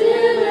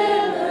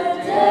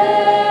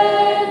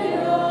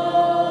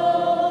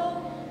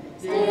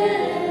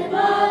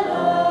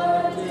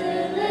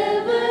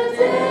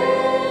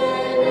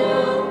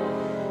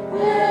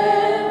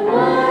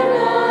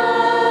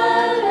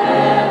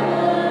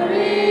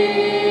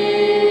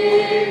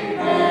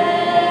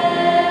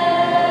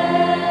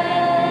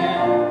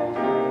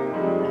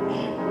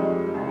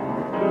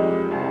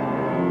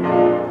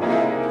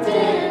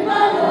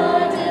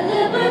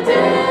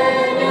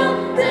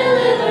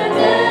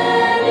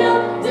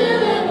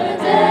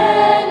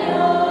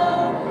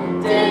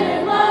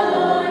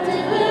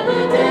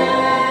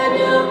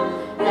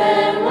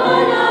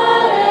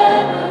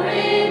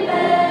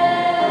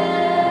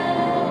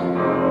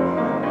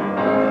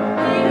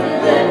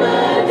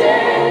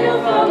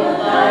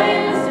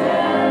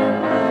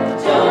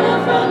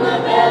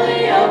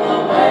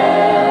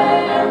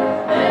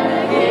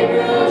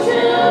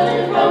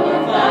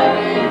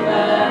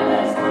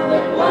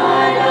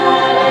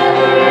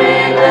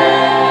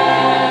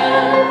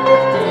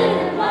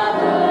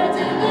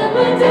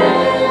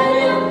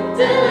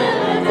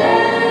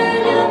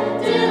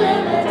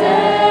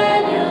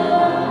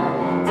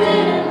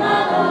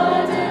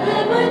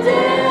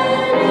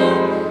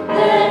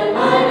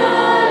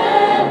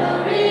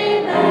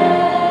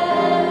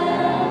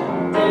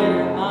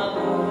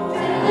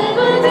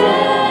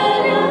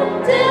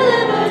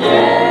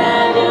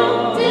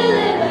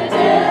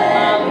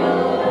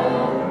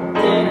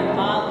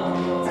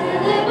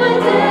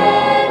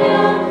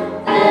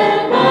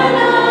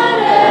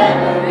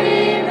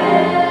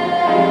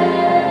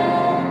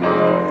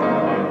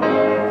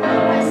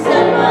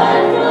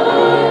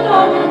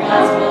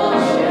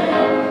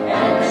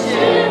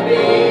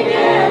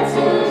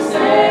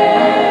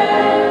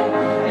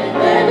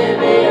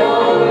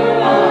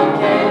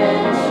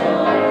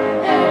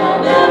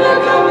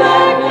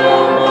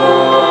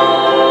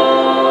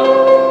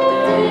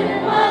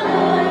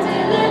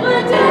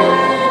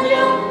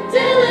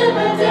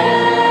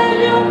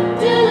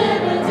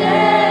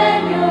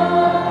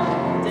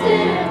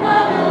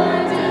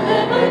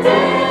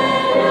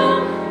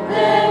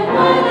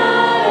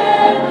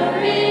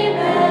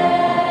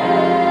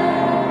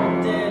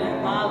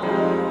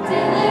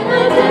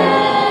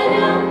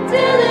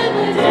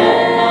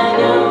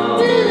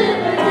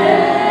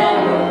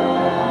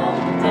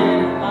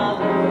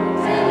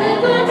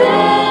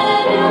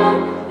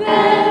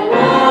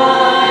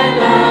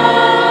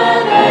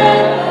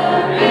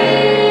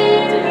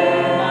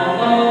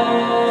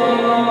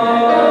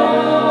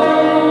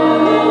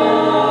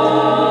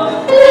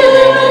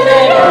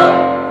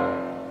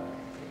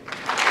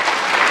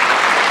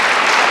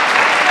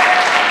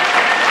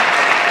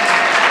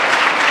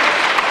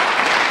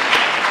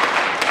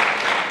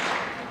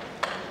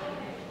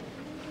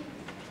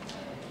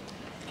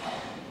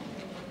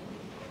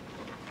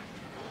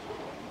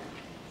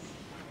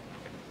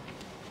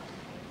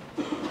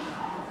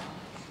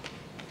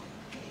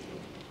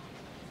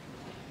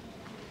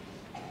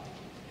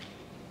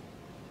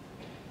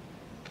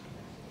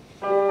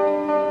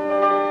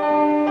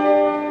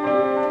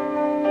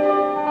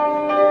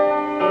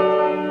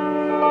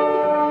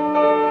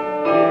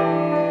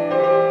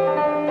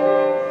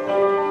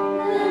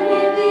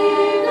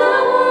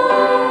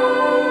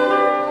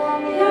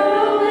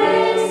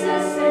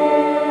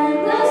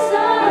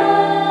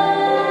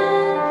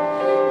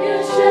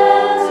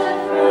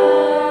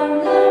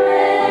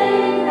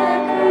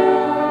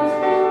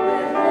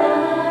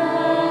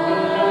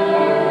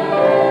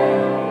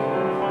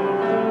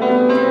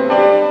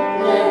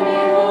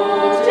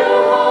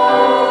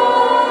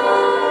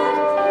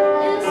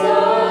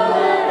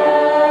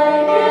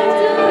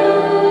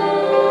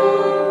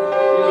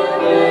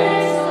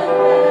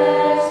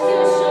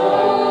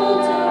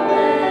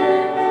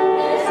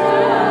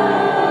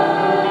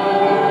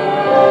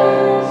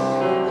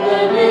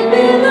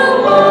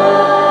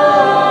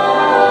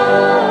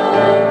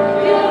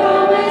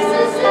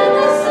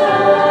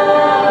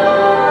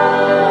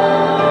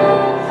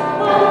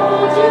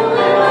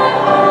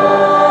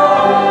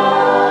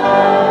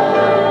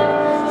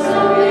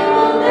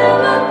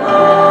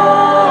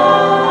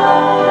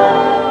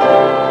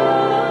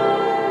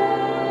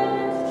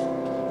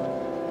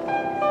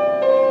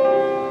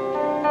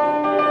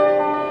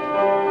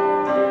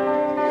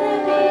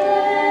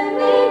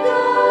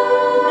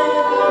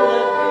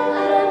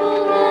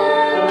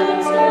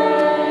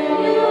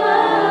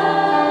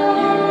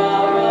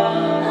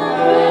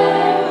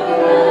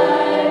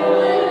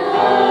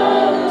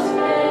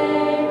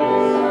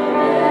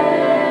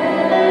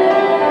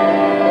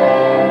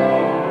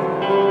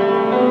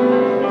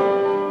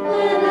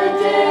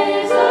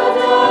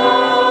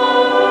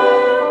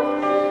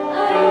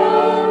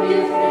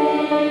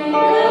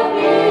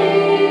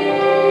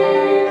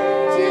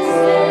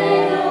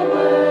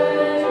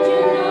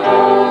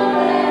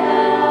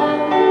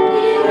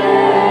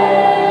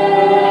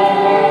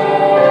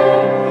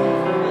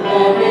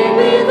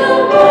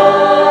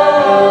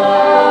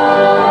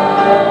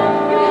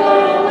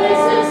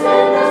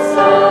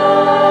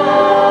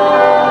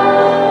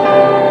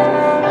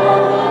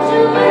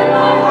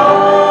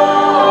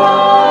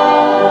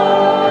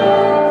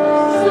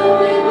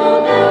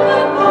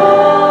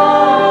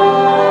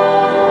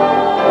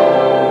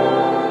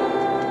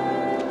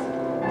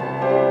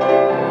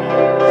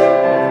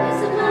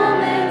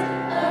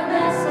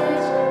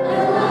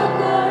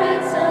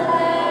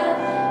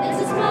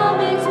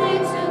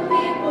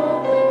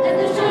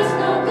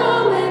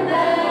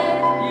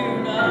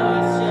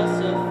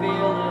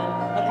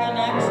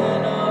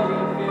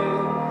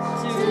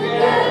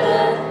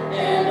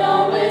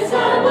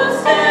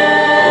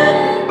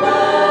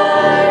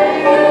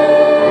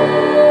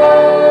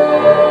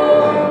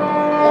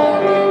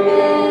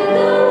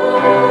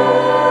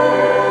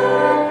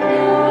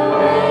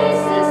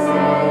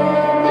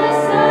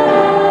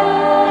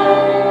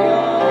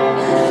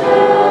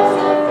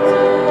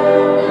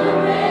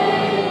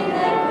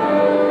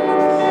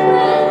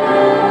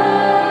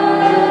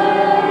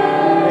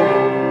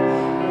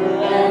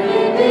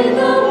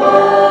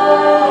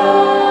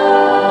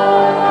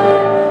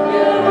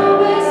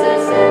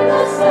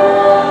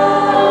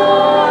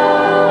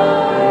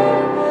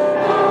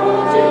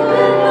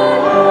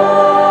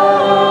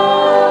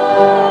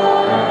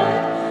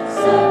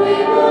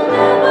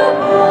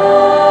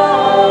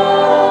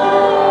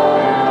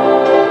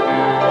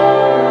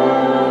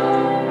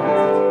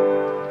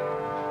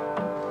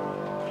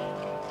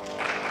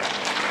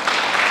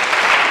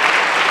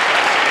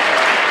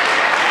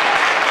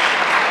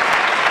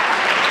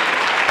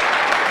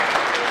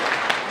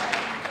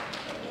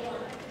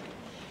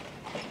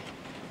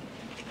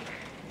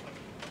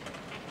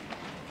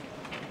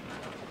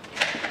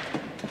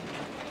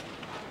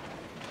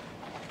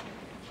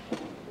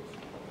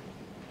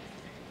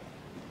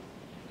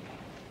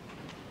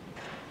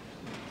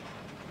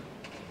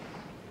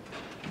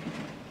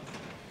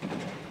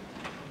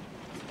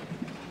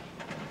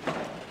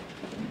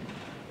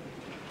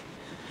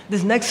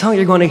 This next song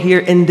you're going to hear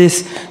in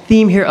this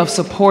theme here of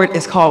support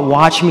is called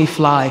Watch Me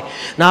Fly.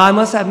 Now, I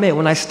must admit,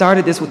 when I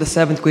started this with the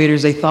 7th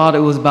graders, they thought it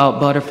was about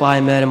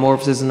butterfly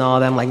metamorphosis and all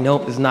that. I'm like,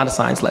 nope, it's not a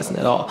science lesson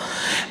at all.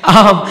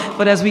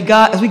 But as we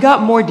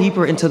got more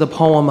deeper into the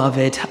poem of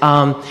it,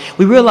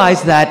 we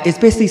realized that it's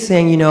basically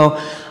saying, you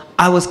know,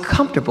 I was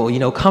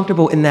comfortable,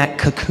 comfortable in that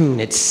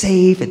cocoon. It's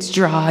safe, it's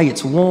dry,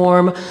 it's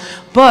warm,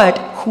 but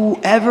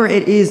whoever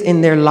it is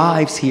in their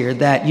lives here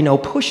that,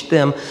 pushed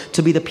them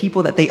to be the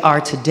people that they are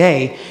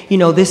today,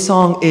 this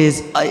song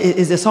is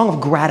a song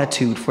of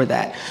gratitude for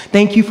that.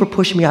 Thank you for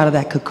pushing me out of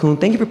that cocoon.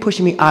 Thank you for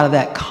pushing me out of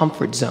that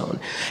comfort zone.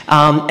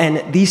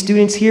 And these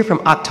students here from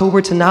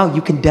October to now,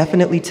 you can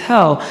definitely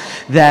tell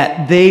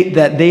that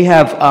they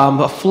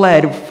have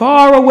fled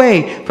far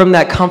away from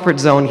that comfort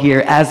zone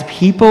here as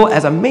people,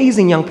 as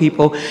amazing young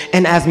people,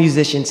 and as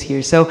musicians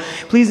here. So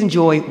please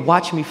enjoy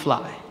Watch Me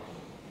Fly.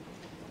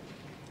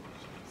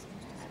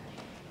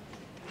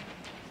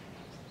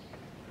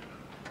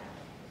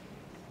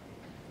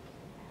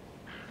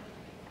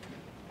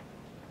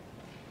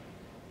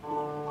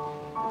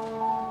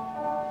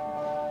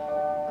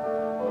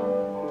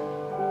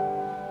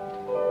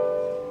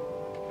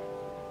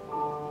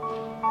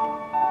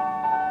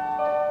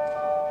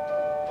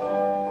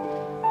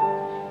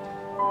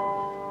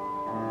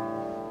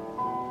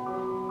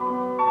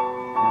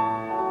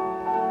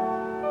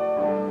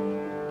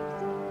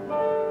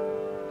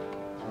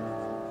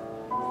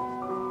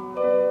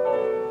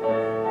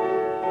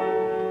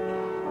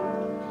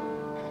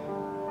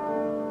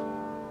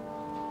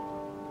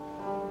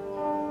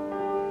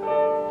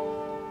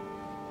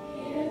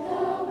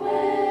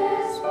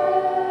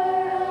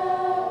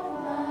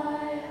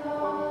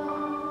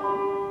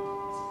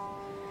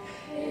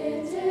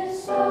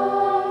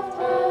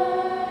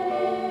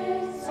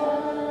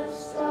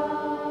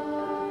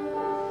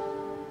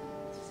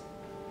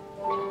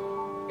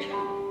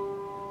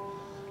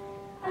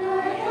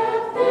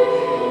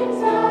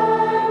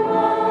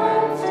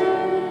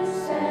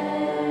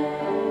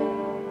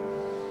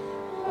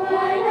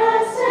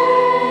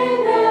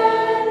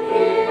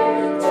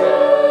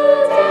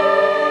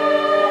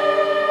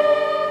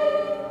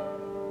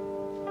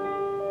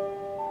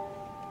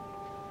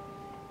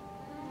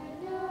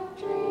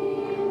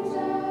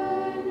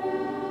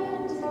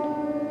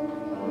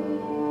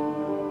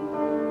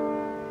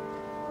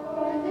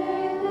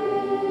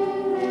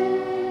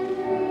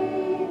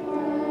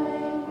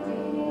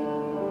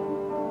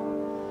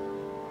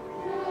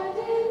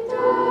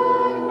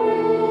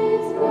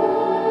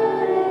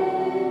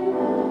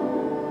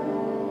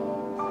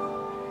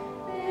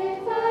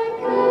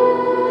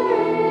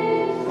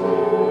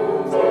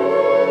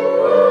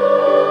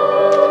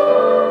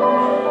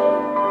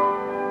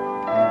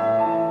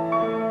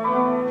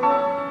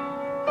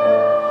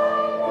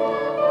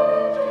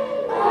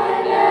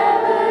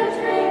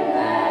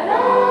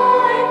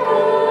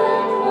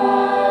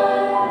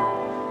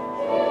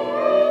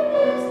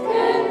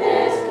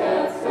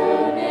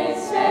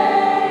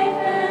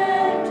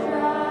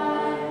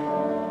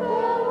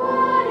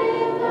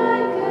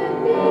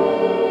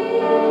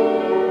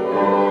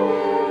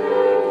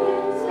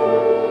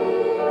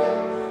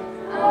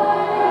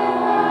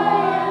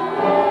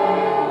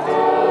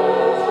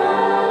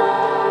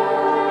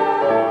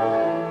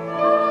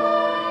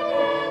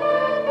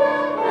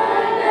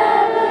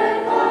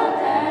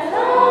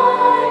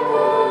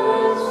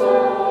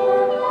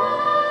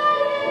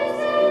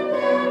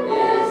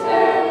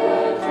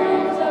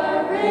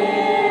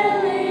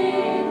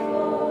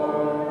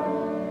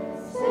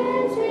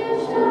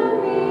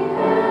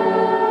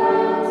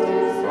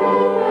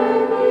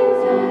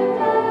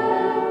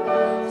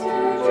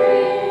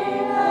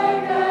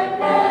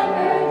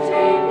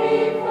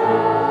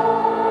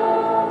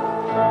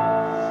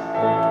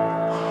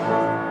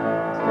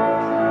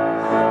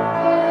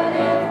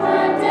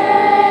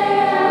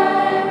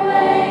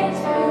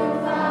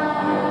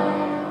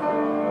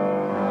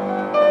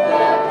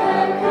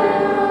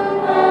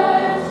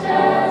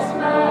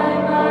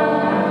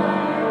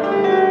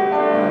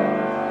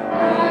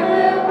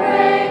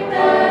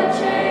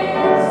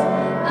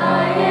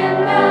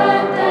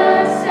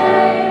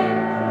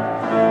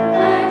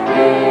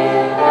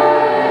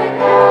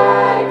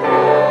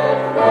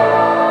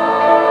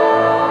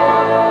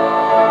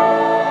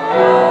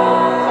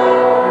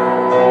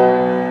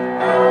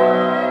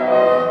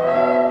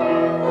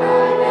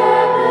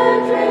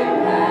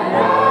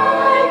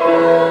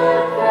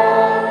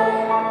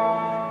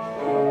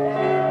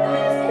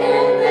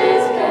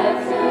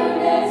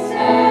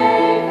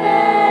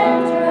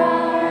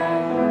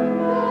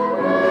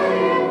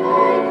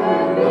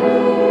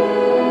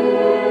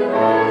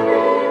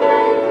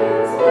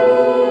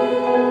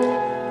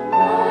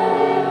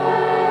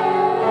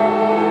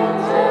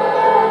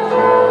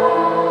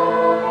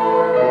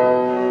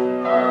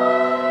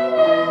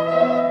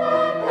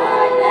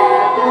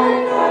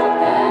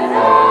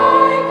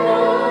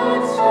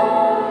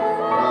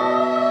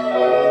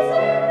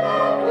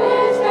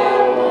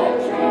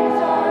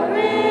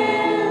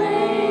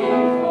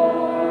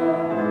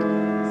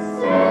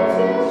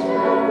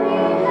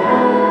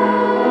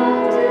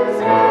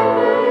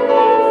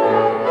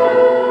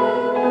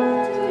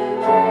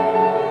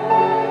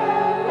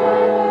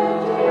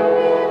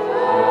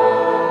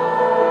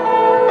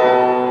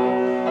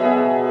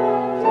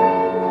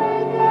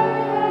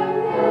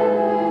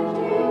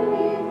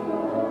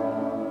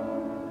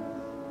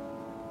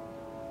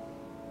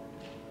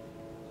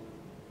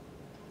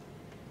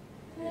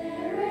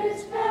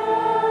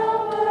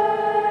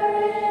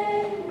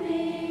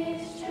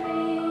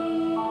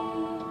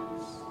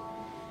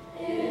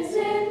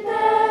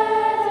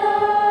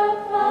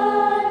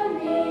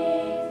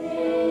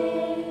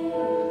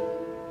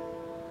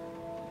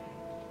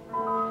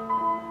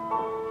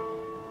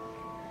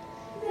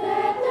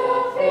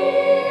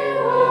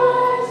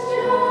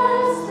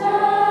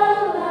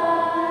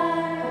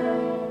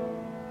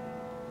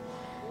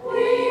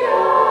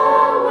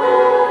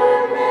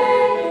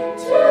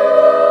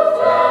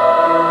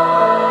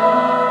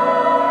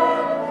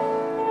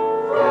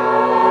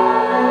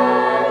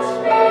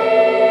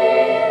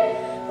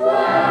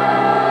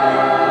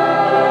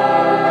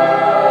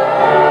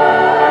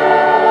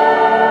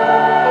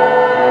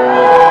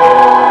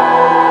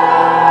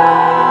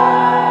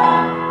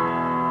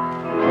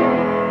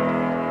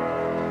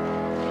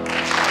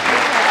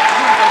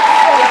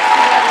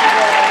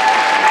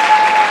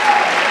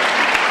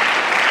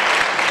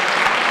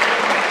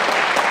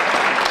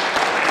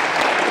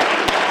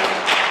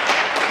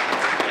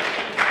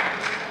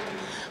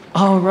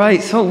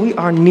 right, so we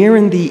are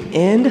nearing the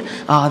end.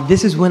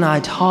 This is when I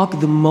talk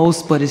the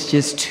most, but it's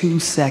just 2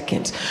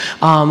 seconds.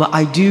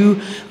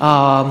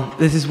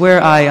 This is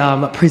where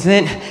I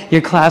present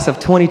your class of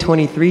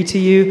 2023 to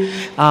you.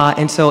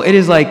 And so it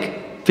is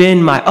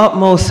been my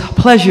utmost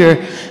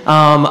pleasure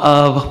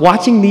of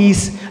watching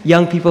these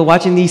young people,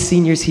 watching these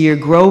seniors here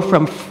grow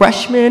from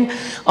freshmen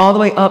all the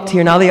way up to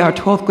here. Now they are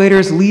 12th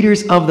graders,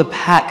 leaders of the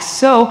pack.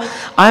 So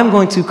I'm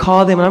going to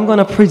call them and I'm going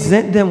to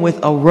present them with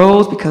a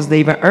rose because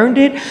they've earned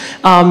it.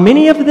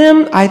 Many of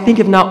them, I think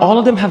if not all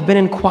of them, have been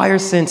in choir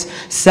since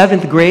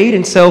 7th grade.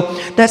 And so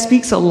that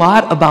speaks a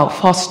lot about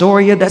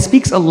Fostoria. That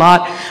speaks a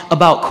lot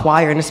about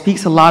choir, and it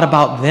speaks a lot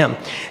about them.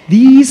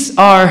 These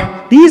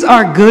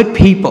are good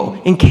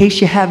people, in case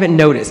you haven't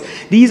noticed.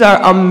 These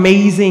are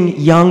amazing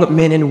young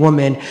men and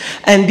women.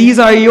 And these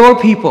are your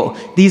people.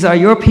 These are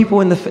your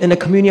people in the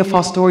community of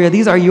Fostoria.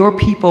 These are your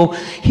people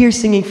here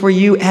singing for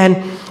you,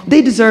 and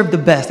they deserve the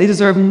best. They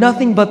deserve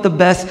nothing but the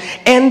best,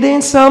 and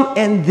then some,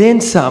 and then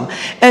some.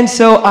 And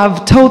so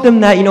I've told them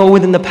that,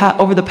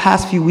 over the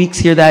past few weeks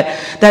here, that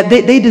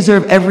they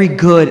deserve every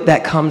good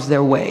that comes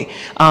their way.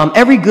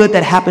 Every good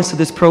that happens to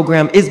this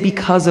program is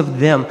because of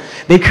them.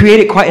 They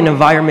created quite an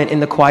environment in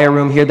the choir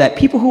room here that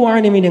people who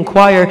aren't even in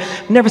choir,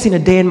 never seen a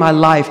day in my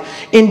life,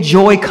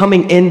 enjoy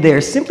coming in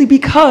there simply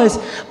because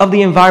of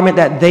the environment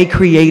that they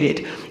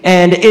created.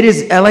 And it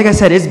is, like I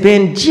said, it's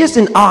been just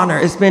an honor.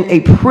 It's been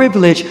a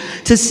privilege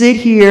to sit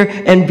here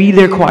and be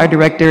their choir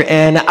director,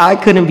 and I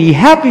couldn't be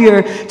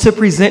happier to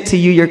present to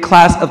you your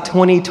class of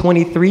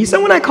 2023.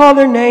 So when I call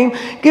their name,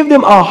 give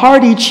them a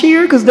hearty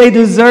cheer because they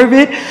deserve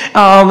it.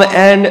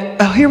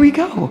 Here we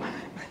go.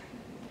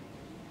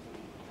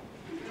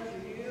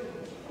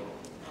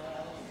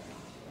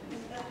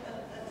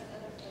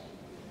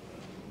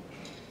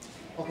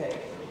 Okay,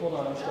 hold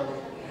on, I'm struggling.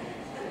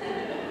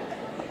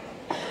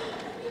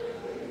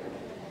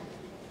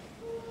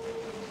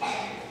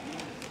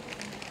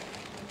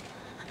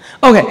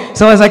 Okay,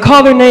 so as I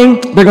call their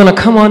name, they're going to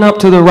come on up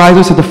to the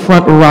riser, to the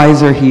front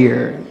riser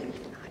here.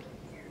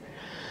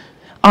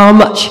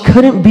 She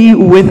couldn't be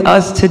with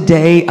us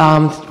today,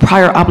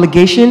 prior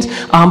obligations,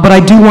 but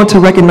I do want to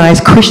recognize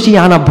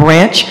Christiana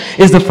Branch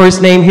is the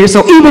first name here.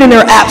 So even in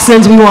their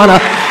absence, we want to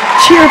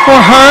cheer for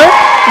her.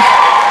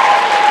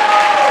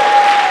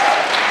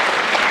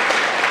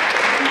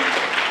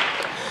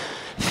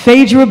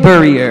 Phaedra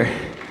Burrier.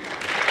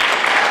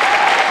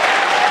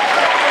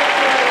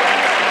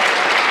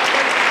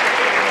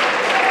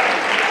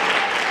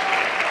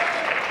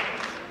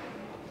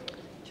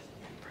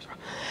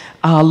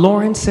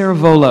 Lauren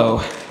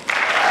Saravolo.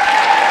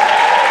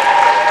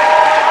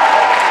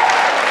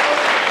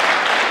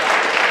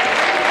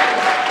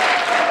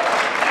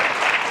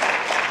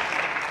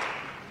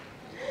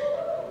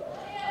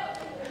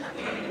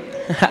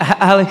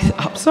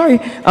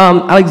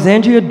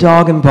 Alexandria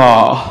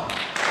Doggenball.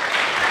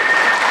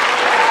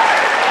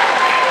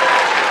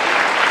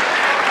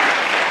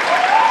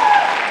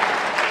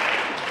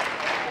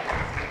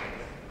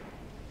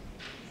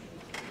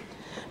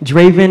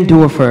 Draven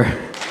Dorfer.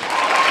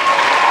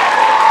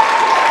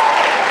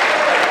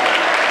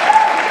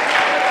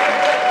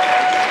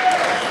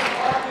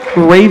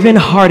 Raven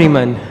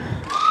Hardiman.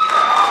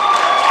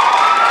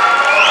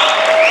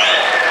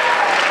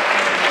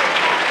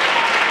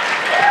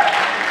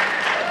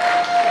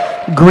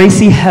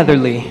 Gracie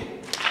Heatherly.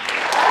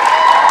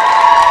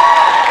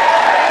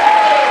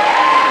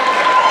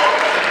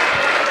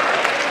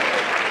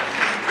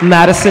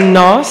 Madison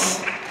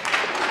Noss.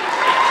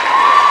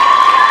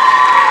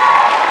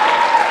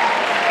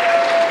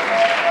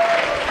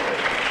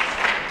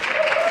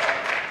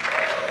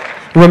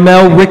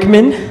 Ramel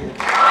Rickman.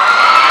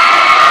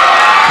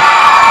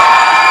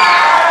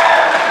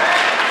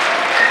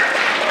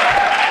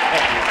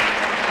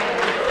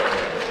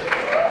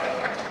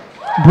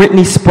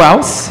 Brittany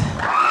Sprouse.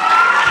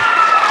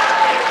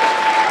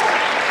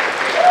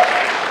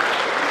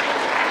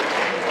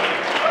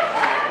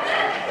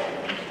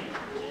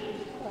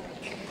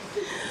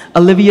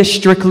 Olivia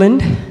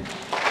Strickland.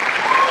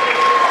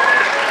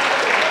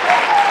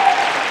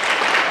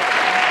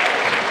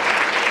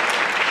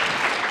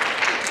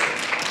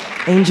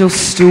 Angel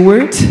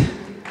Stewart.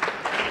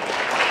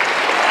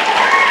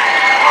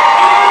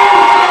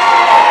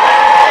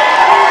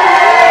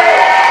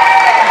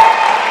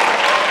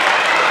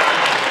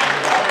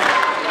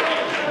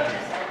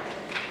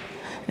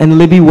 And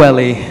Libby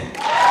Welly.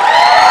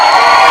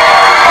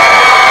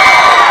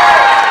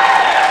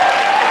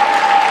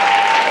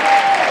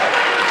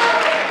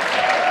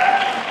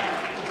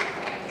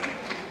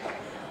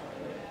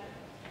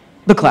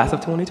 The class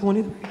of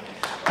 2023.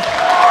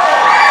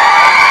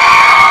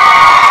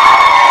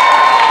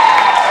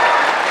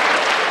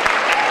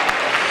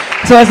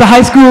 So as the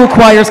high school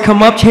choirs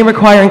come up, chamber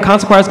choir and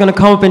concert choir is going to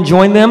come up and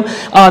join them.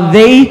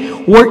 They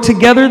worked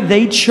together.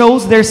 They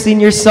chose their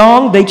senior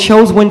song. They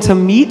chose when to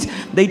meet.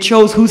 They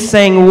chose who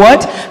sang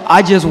what.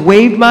 I just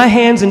waved my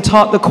hands and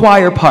taught the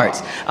choir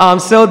parts.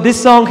 So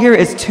this song here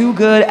is Too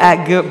Good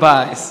at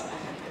Goodbyes.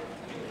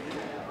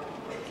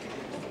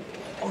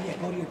 Oh yeah,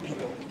 go to your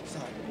people.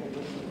 Sorry.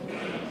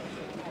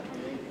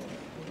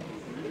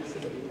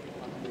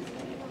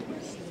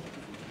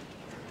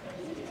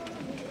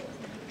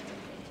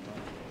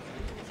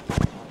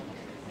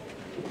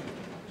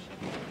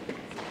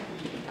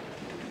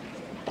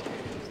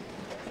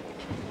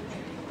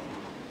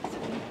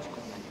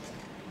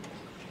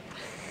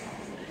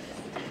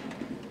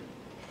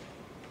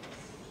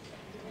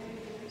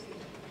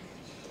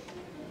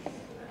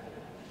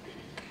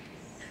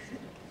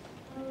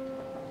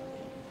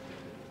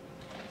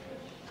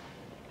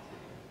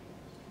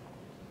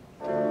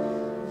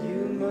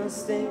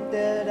 must think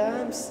that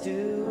I'm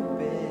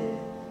stupid.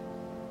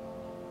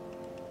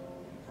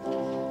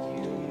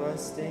 You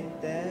must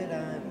think that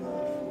I'm a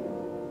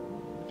fool.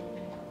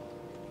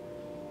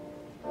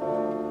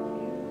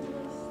 You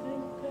must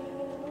think that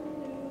I'm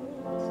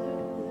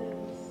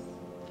useless.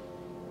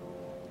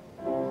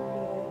 But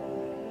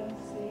I have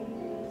seen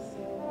this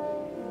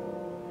all.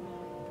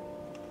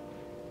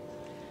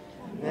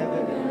 I'm never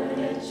gonna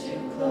let you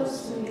close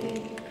to me,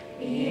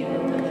 even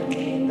when you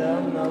mean the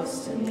most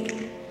to me.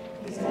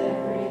 'Cause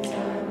every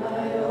time I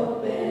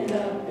open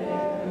up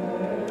it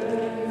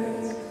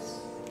hurts.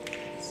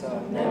 So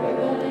I'm never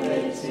gonna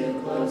get too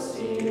close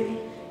to you,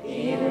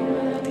 even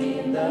when I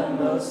mean the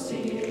most to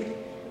you,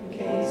 in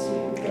case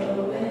you go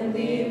and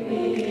leave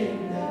me in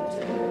the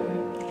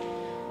dirt.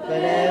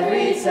 But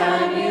every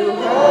time you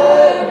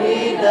hurt me,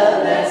 the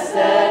less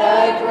that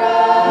I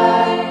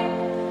cry.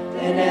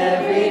 And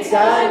every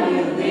time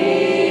you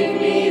leave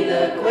me,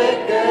 the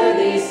quicker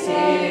these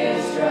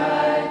tears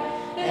dry.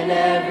 And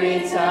every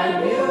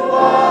time you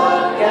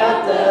walk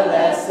out, the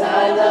less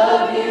I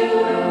love you.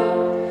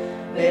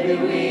 Baby,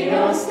 we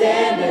don't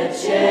stand a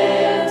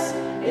chance.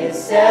 It's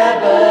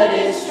sad, but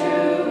it's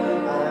true.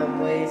 I'm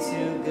way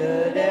too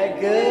good at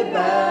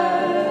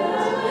goodbyes.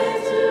 I'm way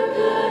too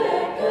good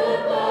at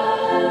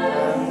goodbyes.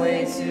 I'm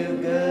way too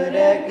good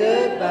at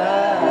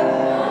goodbyes.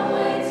 I'm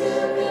way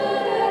too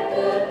good at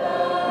goodbyes.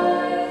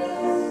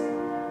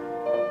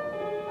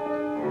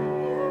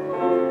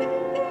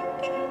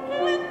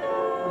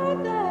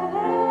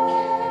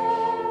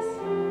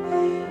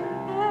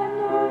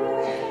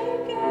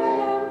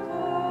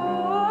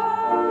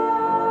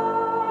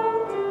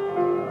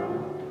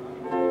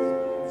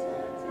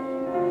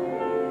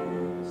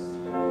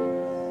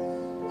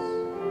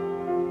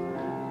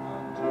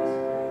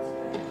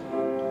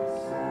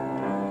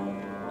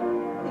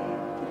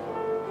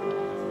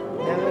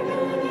 Never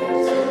gonna get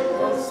too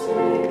close to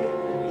you,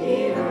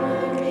 even when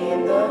I mean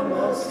the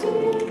most to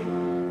you.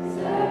 'Cause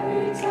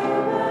every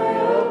time I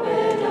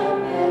open up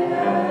it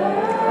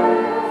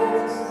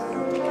hurts.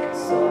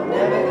 So I'm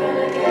never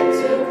gonna get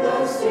too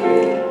close to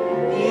you,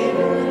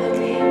 even when I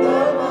mean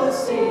the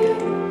most to you,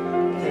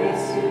 in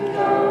case you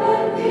go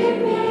and leave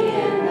me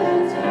in the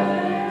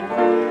dirt.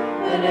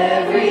 And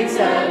every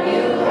time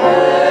you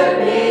hurt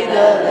me,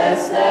 the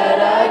less that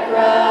I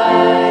cry.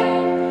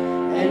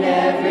 And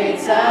every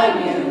time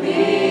you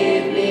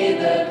leave me,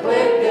 the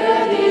quicker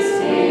these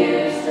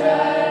tears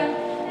dry.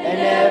 And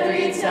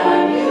every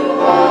time you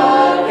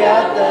walk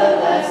out, the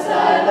less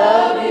I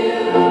love you.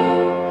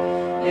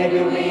 Maybe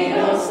we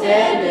don't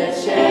stand a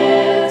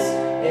chance.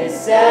 It's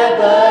sad,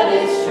 but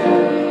it's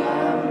true.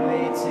 I'm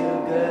way too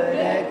good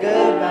at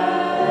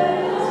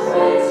goodbyes. I'm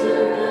way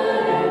too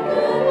good at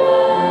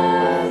goodbyes.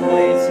 I'm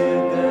way too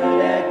good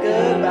at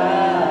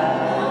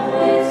goodbyes. I'm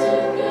way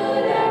too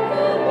good at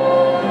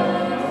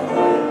goodbyes.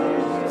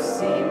 You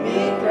see me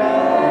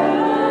cry.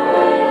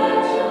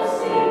 You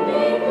see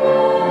me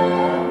cry.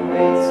 I'm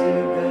way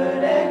too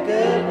good at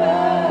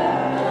goodbyes.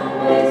 I'm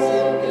way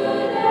too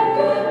good at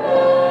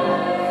goodbyes.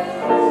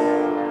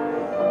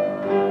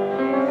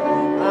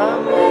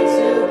 I'm way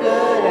too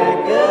good at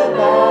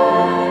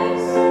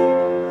goodbyes.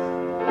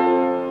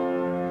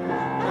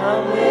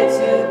 I'm way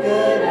too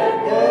good at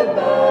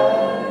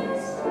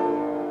goodbyes.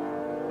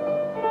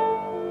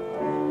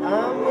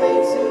 I'm way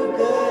too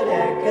good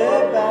at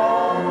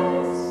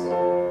goodbyes.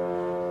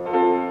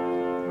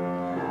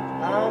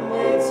 I'm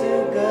way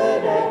too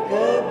good at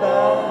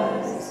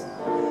goodbyes.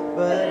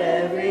 But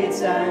every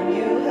time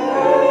you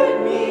hurt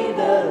me,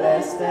 the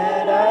less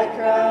that I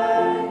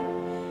cry.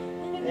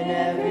 And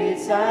every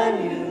time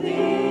you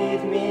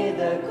leave me,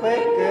 the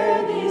quicker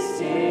these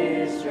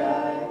tears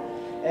dry.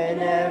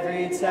 And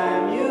every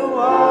time you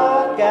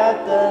walk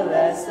out, the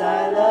less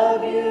I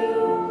love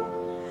you.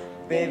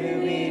 Baby,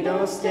 we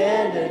don't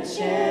stand a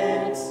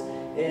chance.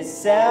 It's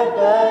sad,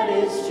 but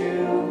it's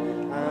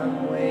true.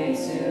 I'm way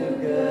too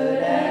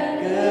good at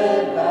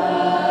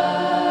goodbyes.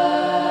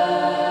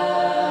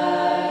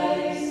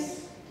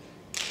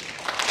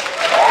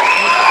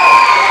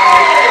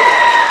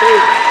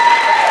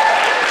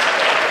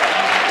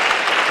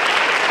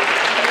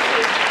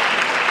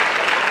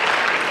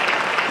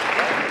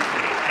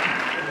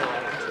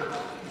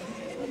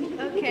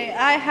 Okay,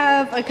 I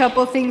have a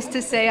couple things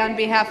to say on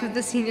behalf of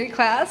the senior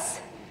class.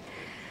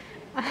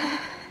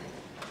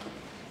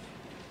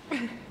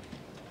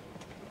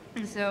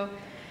 So,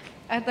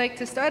 I'd like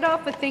to start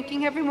off with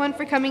thanking everyone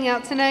for coming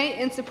out tonight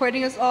and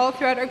supporting us all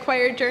throughout our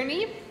choir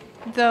journey.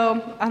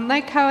 Though,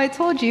 unlike how I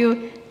told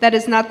you, that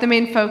is not the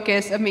main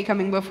focus of me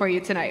coming before you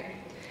tonight.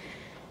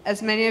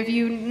 As many of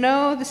you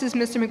know, this is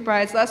Mr.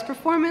 McBride's last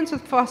performance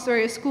with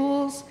Fostoria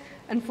Schools.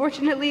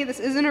 Unfortunately, this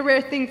isn't a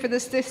rare thing for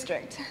this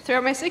district.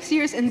 Throughout my 6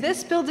 years in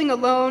this building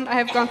alone, I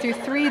have gone through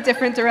 3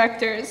 different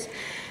directors.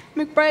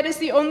 McBride is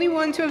the only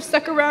one to have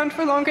stuck around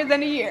for longer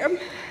than a year.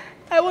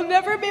 I will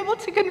never be able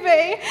to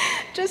convey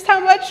just how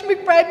much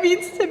McBride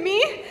means to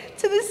me,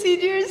 to the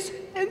seniors,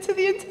 and to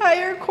the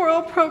entire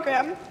choral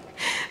program.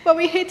 While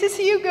we hate to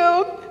see you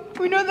go,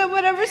 we know that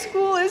whatever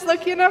school is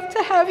lucky enough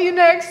to have you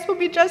next will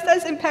be just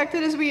as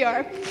impacted as we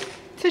are.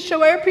 To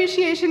show our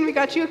appreciation, we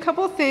got you a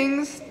couple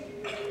things,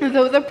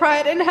 though the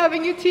pride in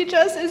having you teach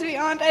us is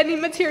beyond any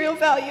material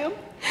value.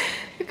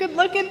 Good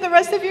luck in the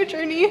rest of your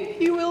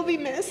journey. You will be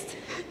missed.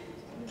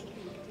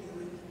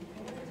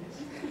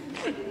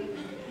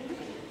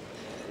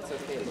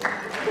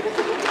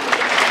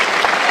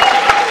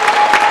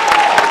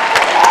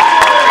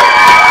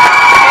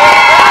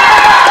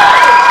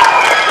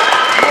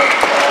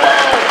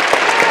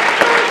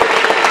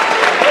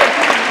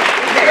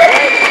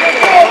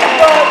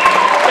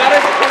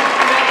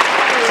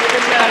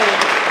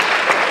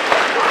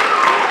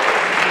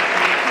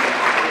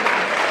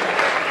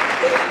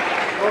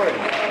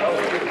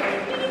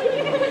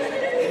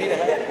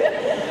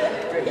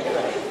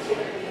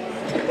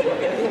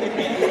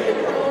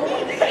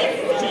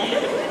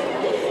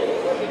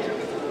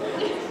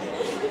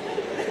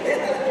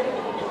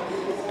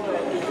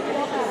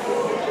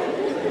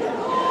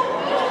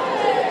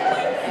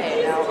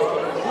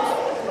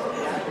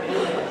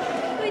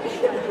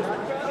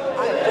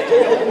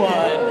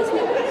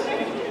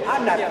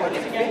 I'm not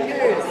pointing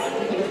fingers.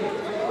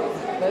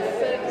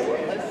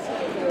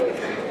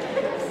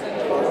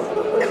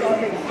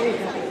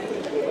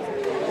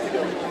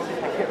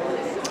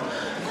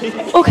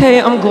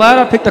 Okay, I'm glad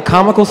I picked a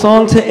comical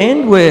song to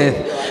end with.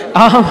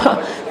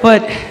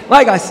 But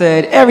like I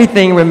said,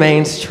 everything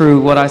remains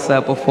true. What I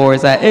said before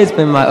is that it's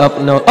been my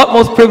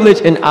utmost privilege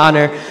and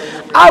honor.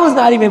 I was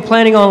not even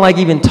planning on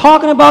even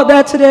talking about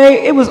that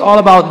today. It was all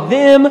about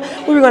them.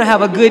 We were gonna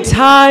have a good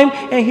time,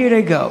 and here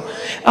they go.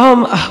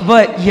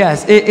 But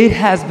yes, it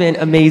has been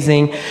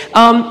amazing.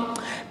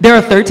 There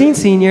are 13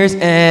 seniors,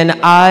 and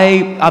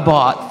I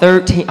bought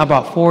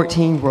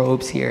 14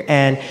 robes here,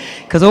 and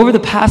because over the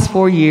past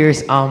 4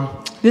 years,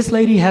 this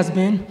lady has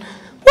been,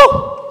 woo!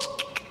 All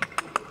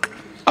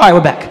right, we're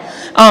back.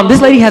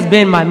 This lady has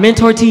been my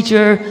mentor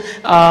teacher.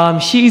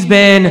 She's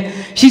been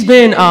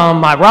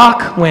my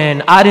rock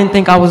when I didn't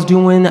think I was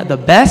doing the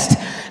best.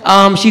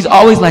 She's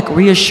always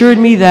reassured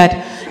me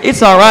that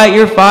it's all right,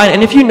 you're fine.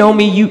 And if you know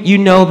me, you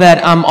know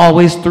that I'm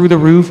always through the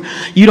roof.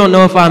 You don't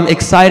know if I'm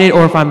excited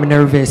or if I'm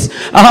nervous.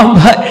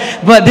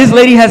 But this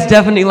lady has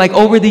definitely,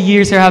 over the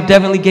years here, have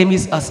definitely gave me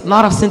a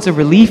lot of sense of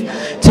relief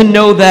to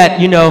know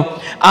that,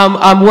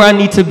 I'm where I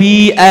need to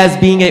be as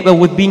being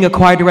a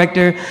choir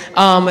director.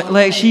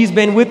 She's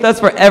been with us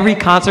for every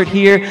concert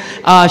here.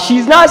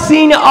 She's not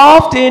seen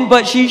often,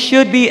 but she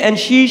should be, and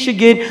she should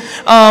get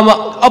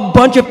a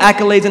bunch of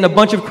accolades and a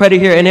bunch of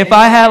credit here. And if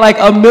I had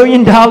 $1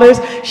 million,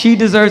 she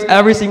deserves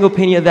every single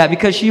penny of that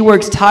because she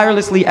works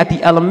tirelessly at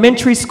the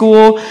elementary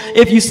school.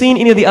 If you've seen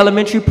any of the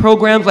elementary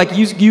programs,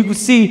 you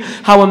see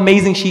how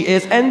amazing she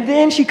is. And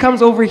then she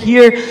comes over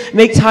here,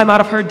 make time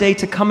out of her day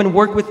to come and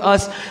work with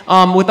us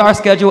with our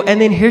schedule. And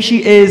then here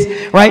she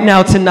is right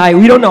now tonight.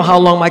 We don't know how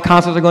long my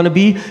concerts are going to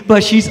be,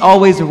 but she's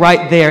always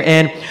right there.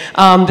 And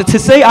to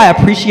say I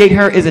appreciate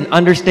her is an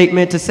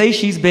understatement. To say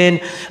she's been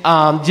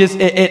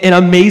just an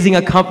amazing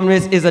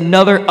accompanist is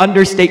another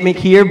understatement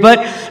here.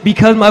 But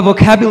because my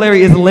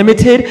vocabulary is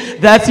limited,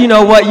 that's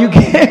what you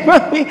get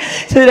from me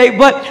today.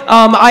 But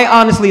I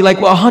honestly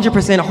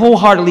 100%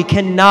 wholeheartedly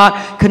could not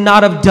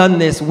have done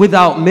this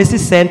without Mrs.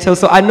 Santos.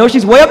 So I know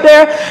she's way up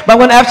there, but I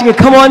want to ask you to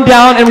come on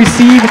down and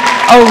receive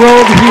a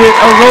rose here.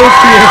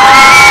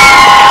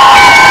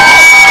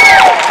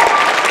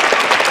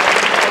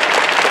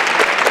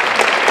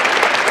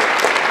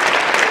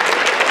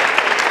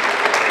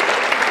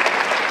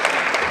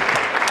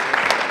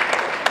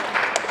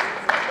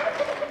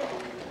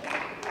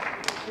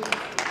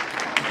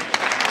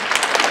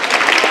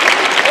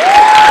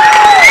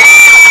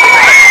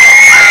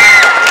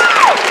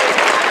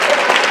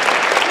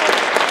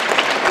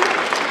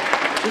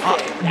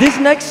 This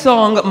next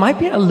song might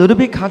be a little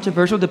bit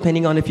controversial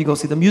depending on if you go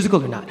see the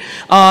musical or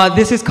not.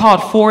 This is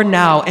called For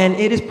Now, and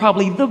it is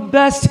probably the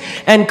best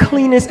and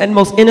cleanest and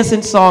most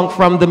innocent song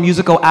from the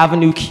musical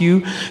Avenue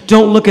Q.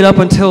 Don't look it up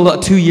until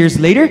 2 years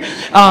later.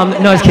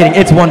 No, just kidding.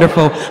 It's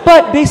wonderful.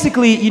 But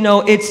basically,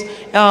 it's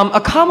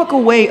a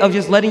comical way of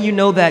just letting you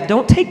know that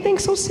don't take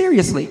things so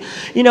seriously.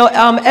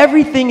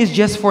 Everything is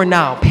just for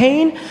now.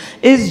 Pain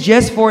is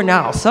just for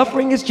now.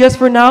 Suffering is just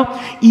for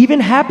now. Even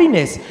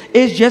happiness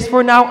is just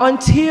for now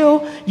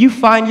until you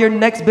find your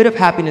next bit of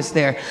happiness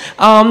there.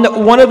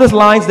 One of the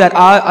lines that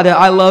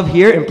I love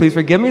here, and please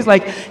forgive me, is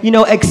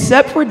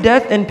except for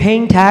death and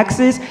paying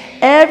taxes,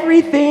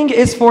 everything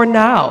is for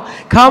now.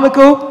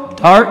 Comical,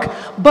 dark,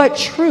 but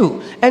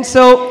true. And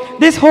so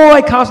this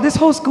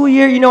whole school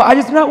year, I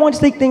just do not want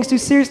to take things too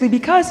seriously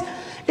because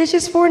it's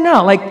just for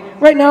now.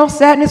 Right now,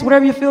 sadness,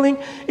 whatever you're feeling,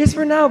 is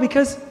for now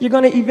because you're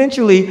going to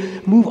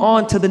eventually move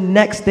on to the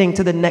next thing,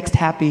 to the next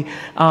happy,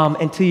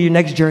 and to your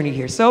next journey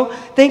here. So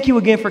thank you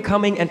again for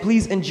coming, and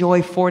please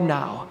enjoy For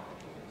Now.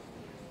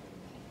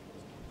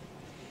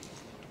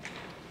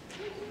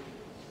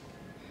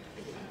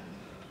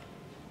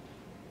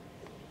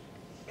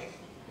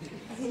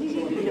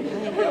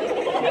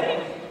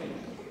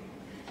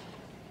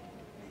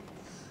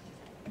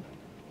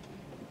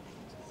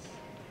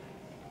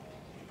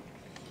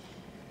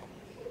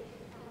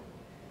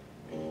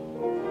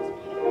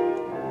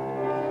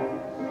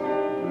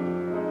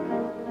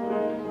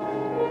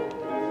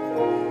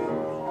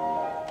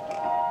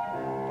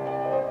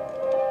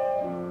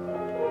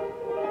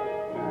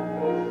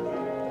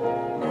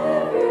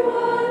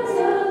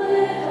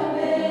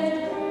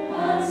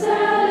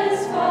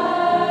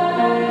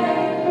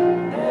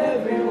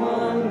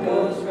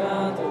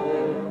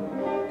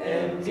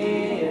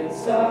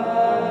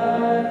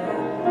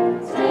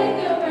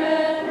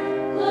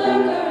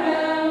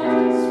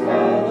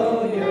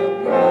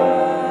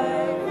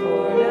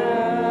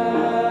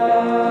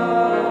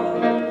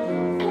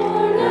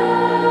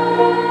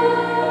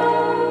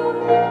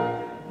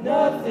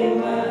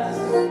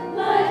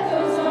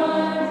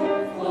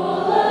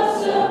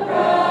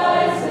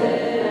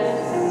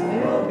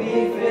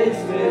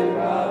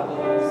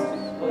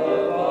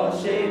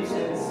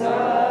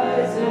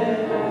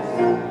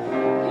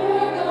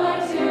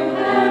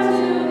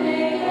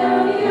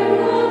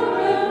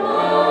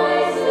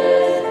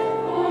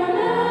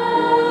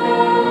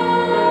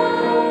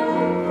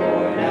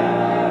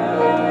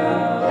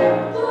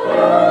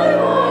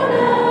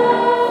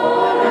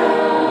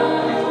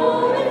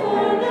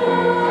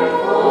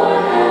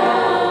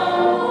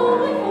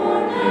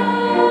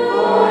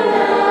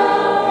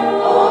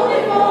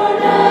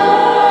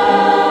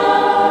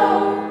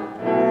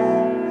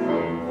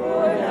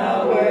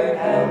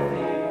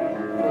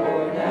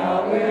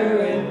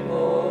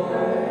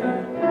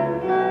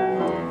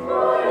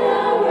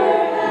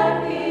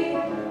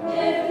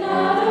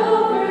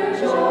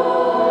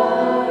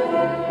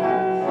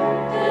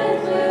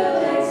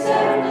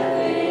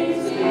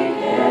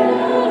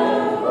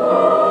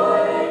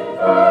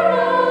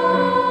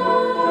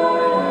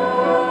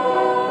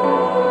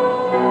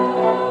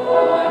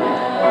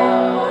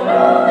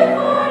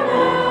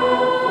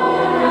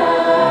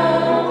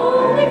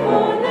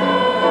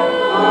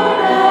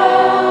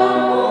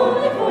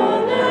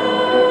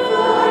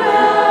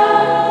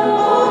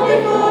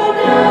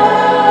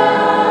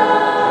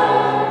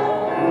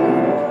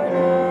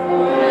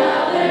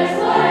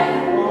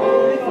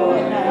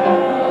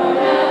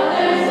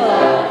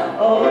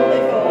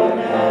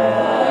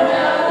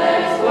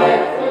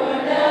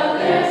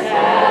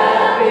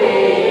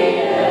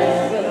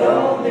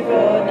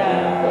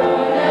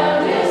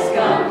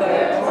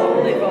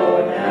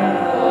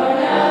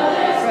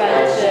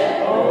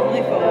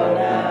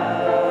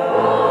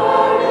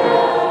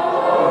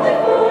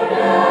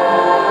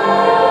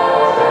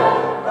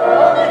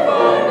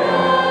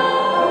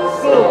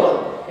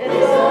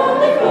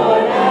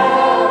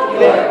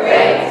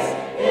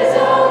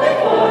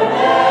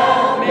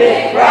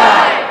 Big Fry.